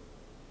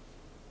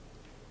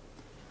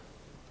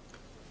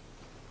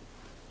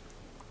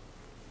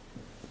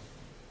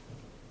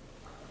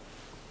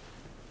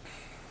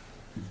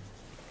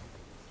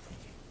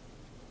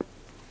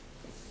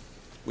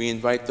 We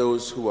invite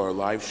those who are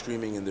live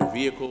streaming in their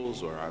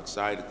vehicles or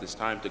outside at this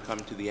time to come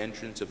to the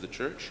entrance of the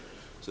church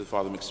so that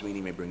Father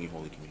McSweeney may bring you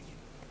Holy Communion.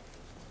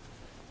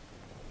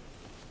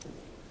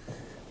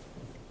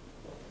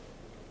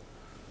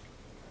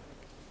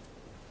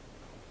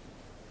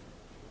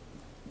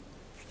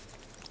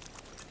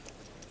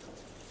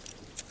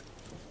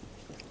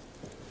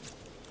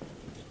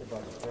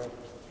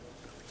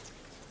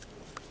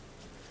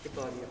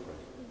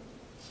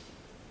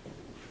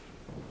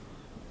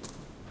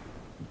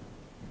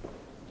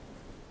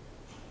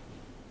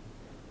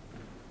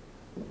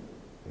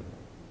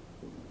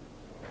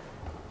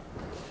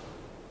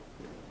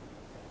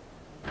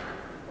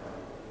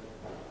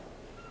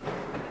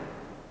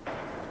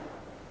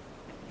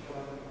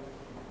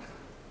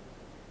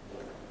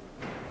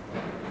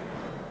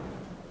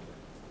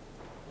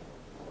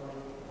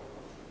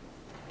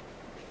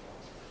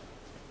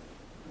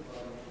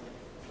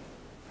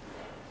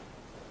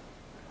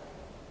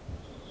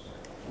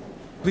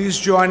 Please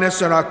join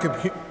us in our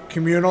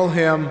communal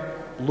hymn,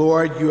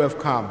 Lord, You Have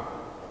Come.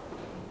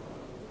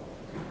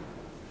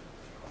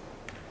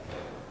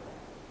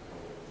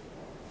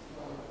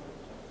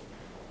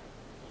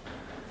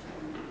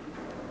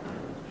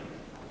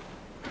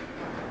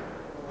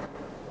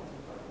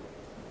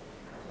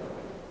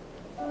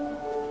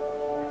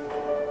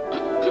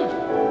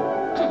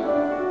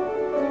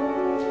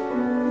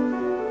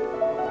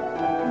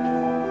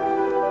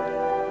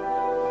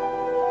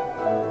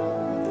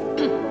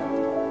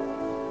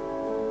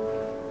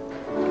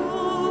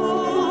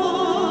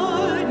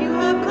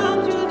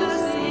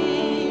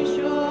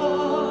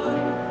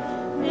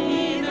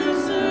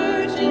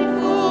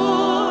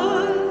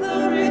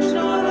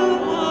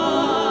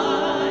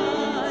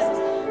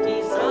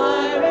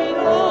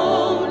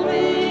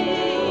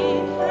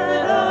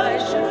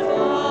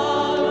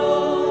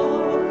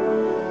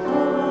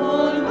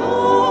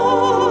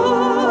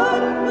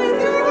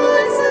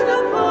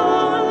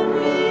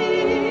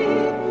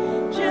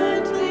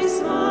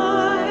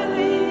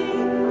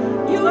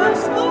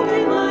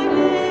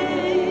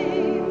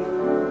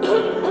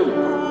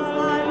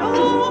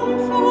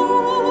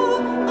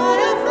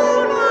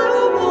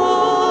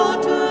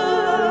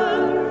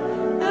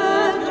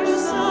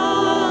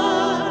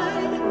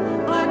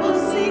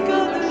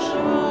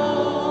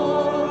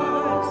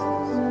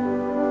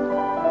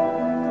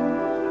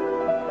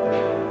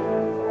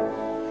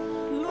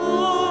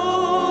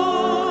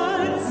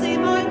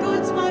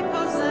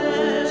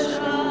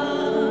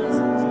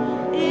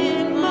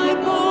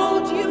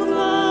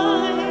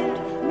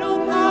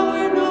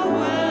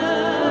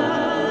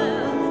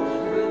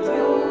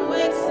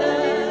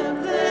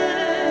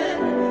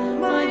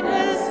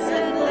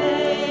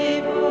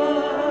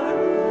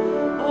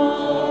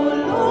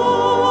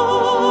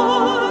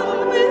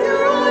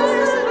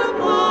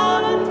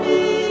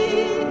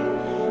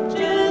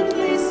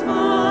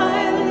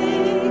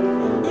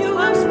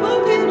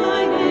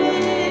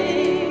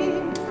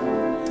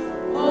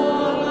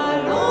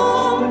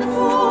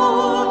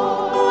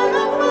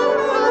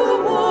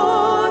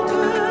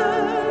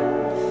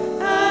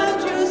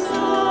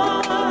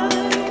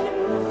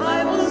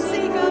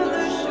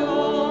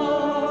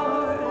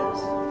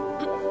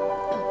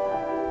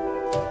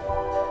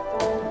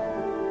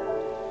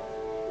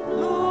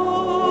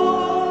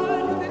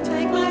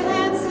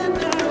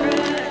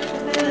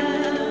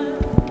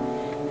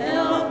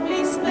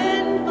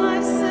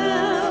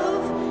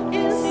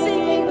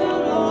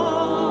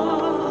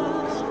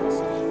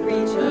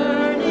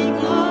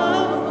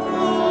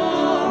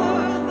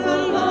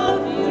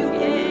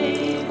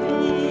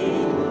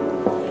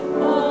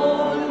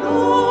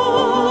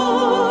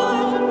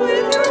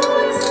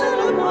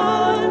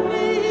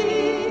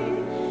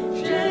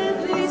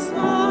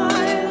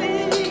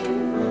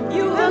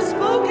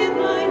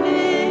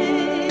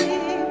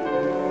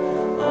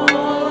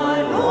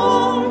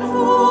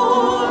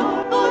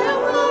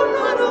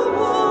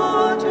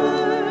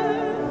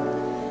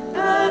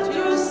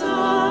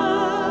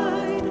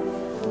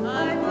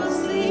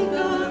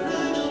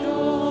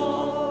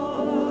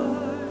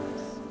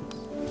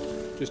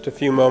 Just a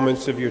few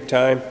moments of your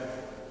time.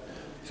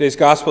 Today's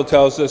gospel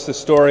tells us the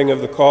story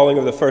of the calling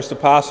of the first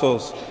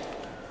apostles.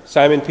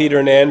 Simon, Peter,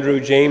 and Andrew,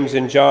 James,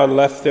 and John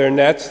left their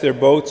nets, their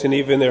boats, and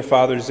even their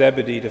father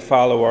Zebedee to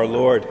follow our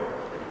Lord.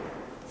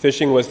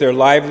 Fishing was their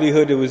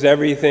livelihood. It was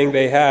everything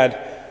they had,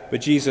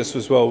 but Jesus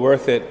was well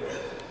worth it.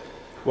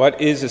 What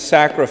is a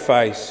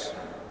sacrifice?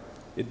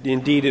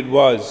 Indeed it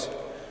was.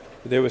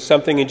 There was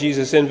something in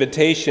Jesus'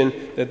 invitation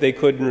that they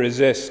couldn't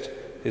resist.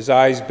 His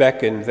eyes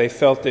beckoned. They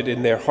felt it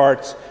in their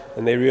hearts,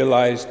 and they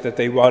realized that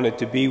they wanted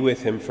to be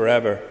with him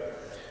forever.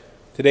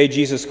 Today,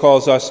 Jesus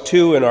calls us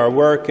too in our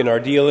work, in our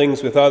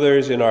dealings with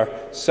others, in our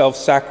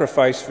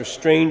self-sacrifice for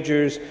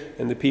strangers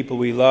and the people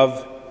we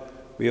love.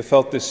 We have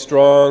felt this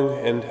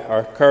strong, and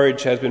our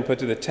courage has been put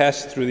to the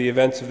test through the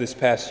events of this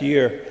past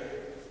year,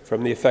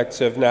 from the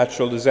effects of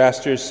natural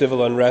disasters,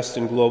 civil unrest,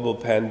 and global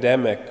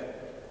pandemic.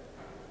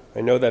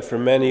 I know that for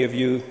many of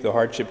you, the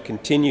hardship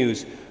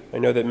continues. I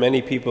know that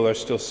many people are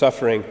still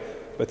suffering,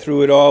 But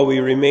through it all, we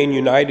remain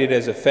united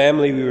as a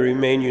family. We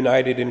remain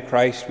united in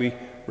Christ. We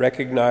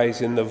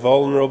recognize in the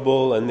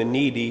vulnerable and the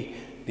needy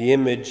the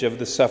image of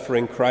the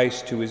suffering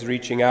Christ who is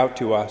reaching out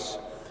to us.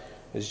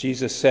 As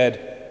Jesus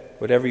said,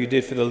 "Whatever you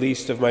did for the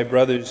least of my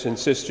brothers and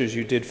sisters,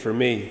 you did for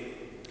me."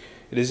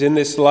 It is in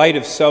this light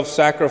of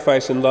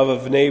self-sacrifice and love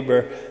of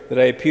neighbor that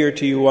I appeal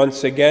to you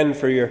once again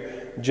for your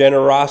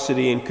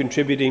generosity in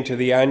contributing to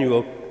the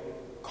annual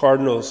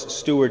Cardinals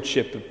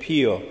Stewardship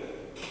Appeal.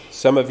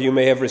 Some of you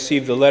may have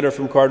received a letter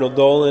from Cardinal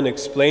Dolan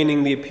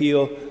explaining the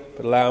appeal,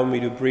 but allow me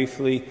to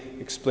briefly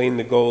explain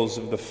the goals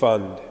of the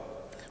fund.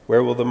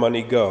 Where will the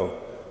money go?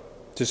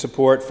 To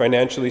support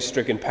financially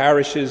stricken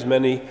parishes,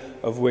 many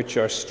of which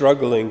are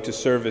struggling to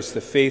service the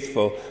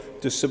faithful,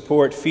 to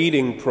support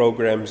feeding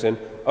programs and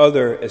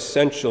other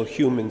essential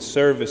human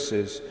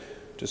services,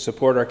 to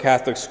support our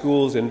Catholic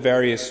schools and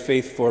various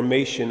faith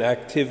formation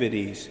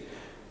activities,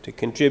 to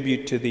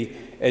contribute to the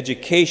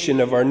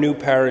education of our new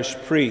parish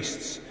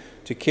priests,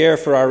 to care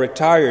for our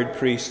retired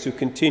priests who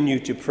continue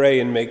to pray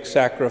and make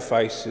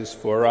sacrifices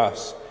for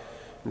us,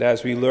 and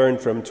as we learned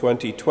from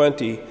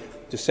 2020,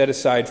 to set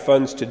aside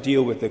funds to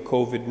deal with the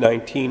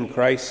COVID-19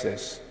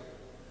 crisis.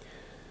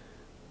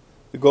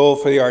 The goal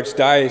for the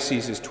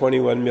Archdiocese is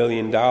 $21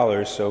 million,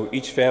 so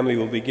each family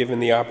will be given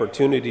the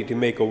opportunity to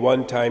make a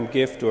one-time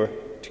gift or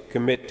to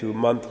commit to a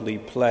monthly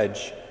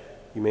pledge.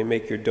 You may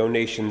make your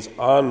donations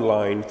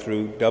online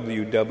through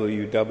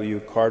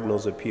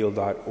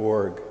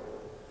www.cardinalsappeal.org.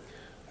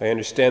 I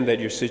understand that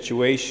your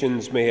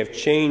situations may have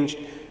changed,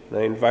 and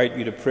I invite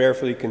you to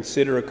prayerfully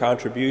consider a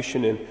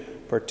contribution and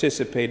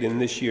participate in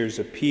this year's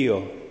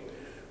appeal.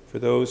 For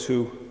those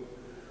who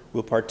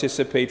will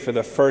participate for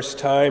the first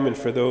time and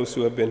for those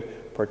who have been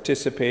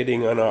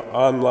participating on our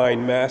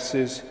online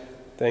masses,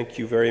 thank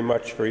you very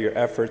much for your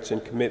efforts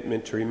and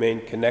commitment to remain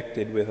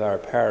connected with our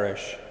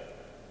parish.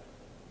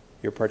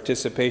 Your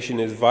participation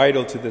is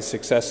vital to the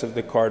success of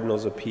the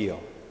Cardinals'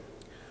 Appeal.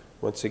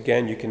 Once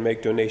again, you can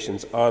make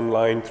donations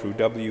online through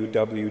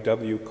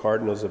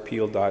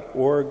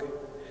www.cardinalsappeal.org.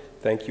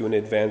 Thank you in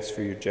advance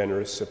for your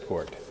generous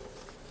support.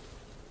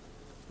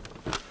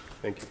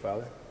 Thank you,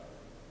 Father.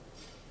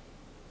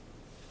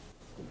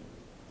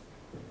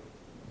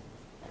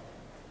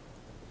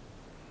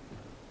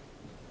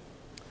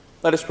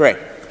 Let us pray.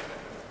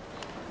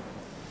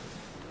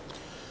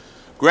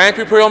 Grant,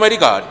 we pray, Almighty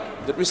God,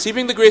 that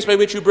receiving the grace by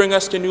which you bring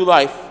us to new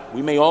life,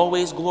 we may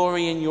always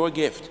glory in your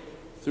gift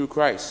through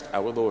Christ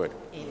our Lord.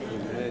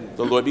 Amen.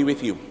 The Lord be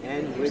with you.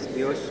 And with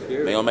your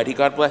spirit. May Almighty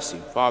God bless you,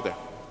 Father,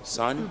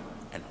 Son,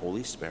 and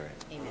Holy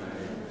Spirit. Amen.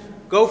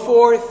 Go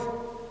forth.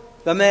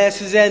 The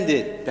Mass is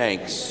ended.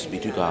 Thanks be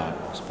to God.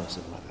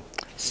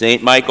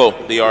 Saint Michael,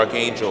 the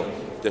Archangel,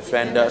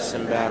 defend us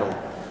in battle.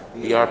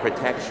 Be our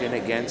protection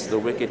against the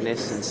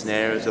wickedness and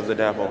snares of the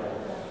devil.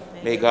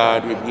 May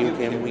God rebuke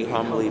him, we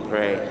humbly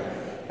pray.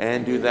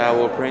 And do thou,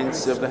 O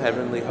Prince of the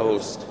heavenly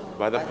host,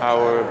 by the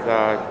power of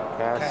God,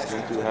 cast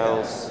into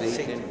hell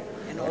Satan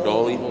and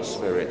all evil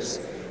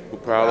spirits who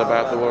prowl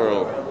about the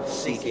world,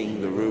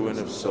 seeking the ruin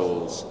of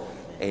souls.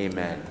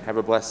 Amen. Have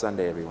a blessed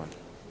Sunday, everyone.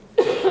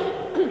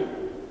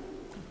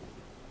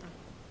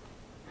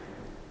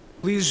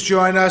 Please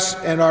join us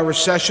in our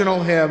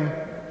recessional hymn,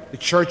 The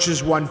Church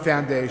is One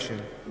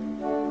Foundation.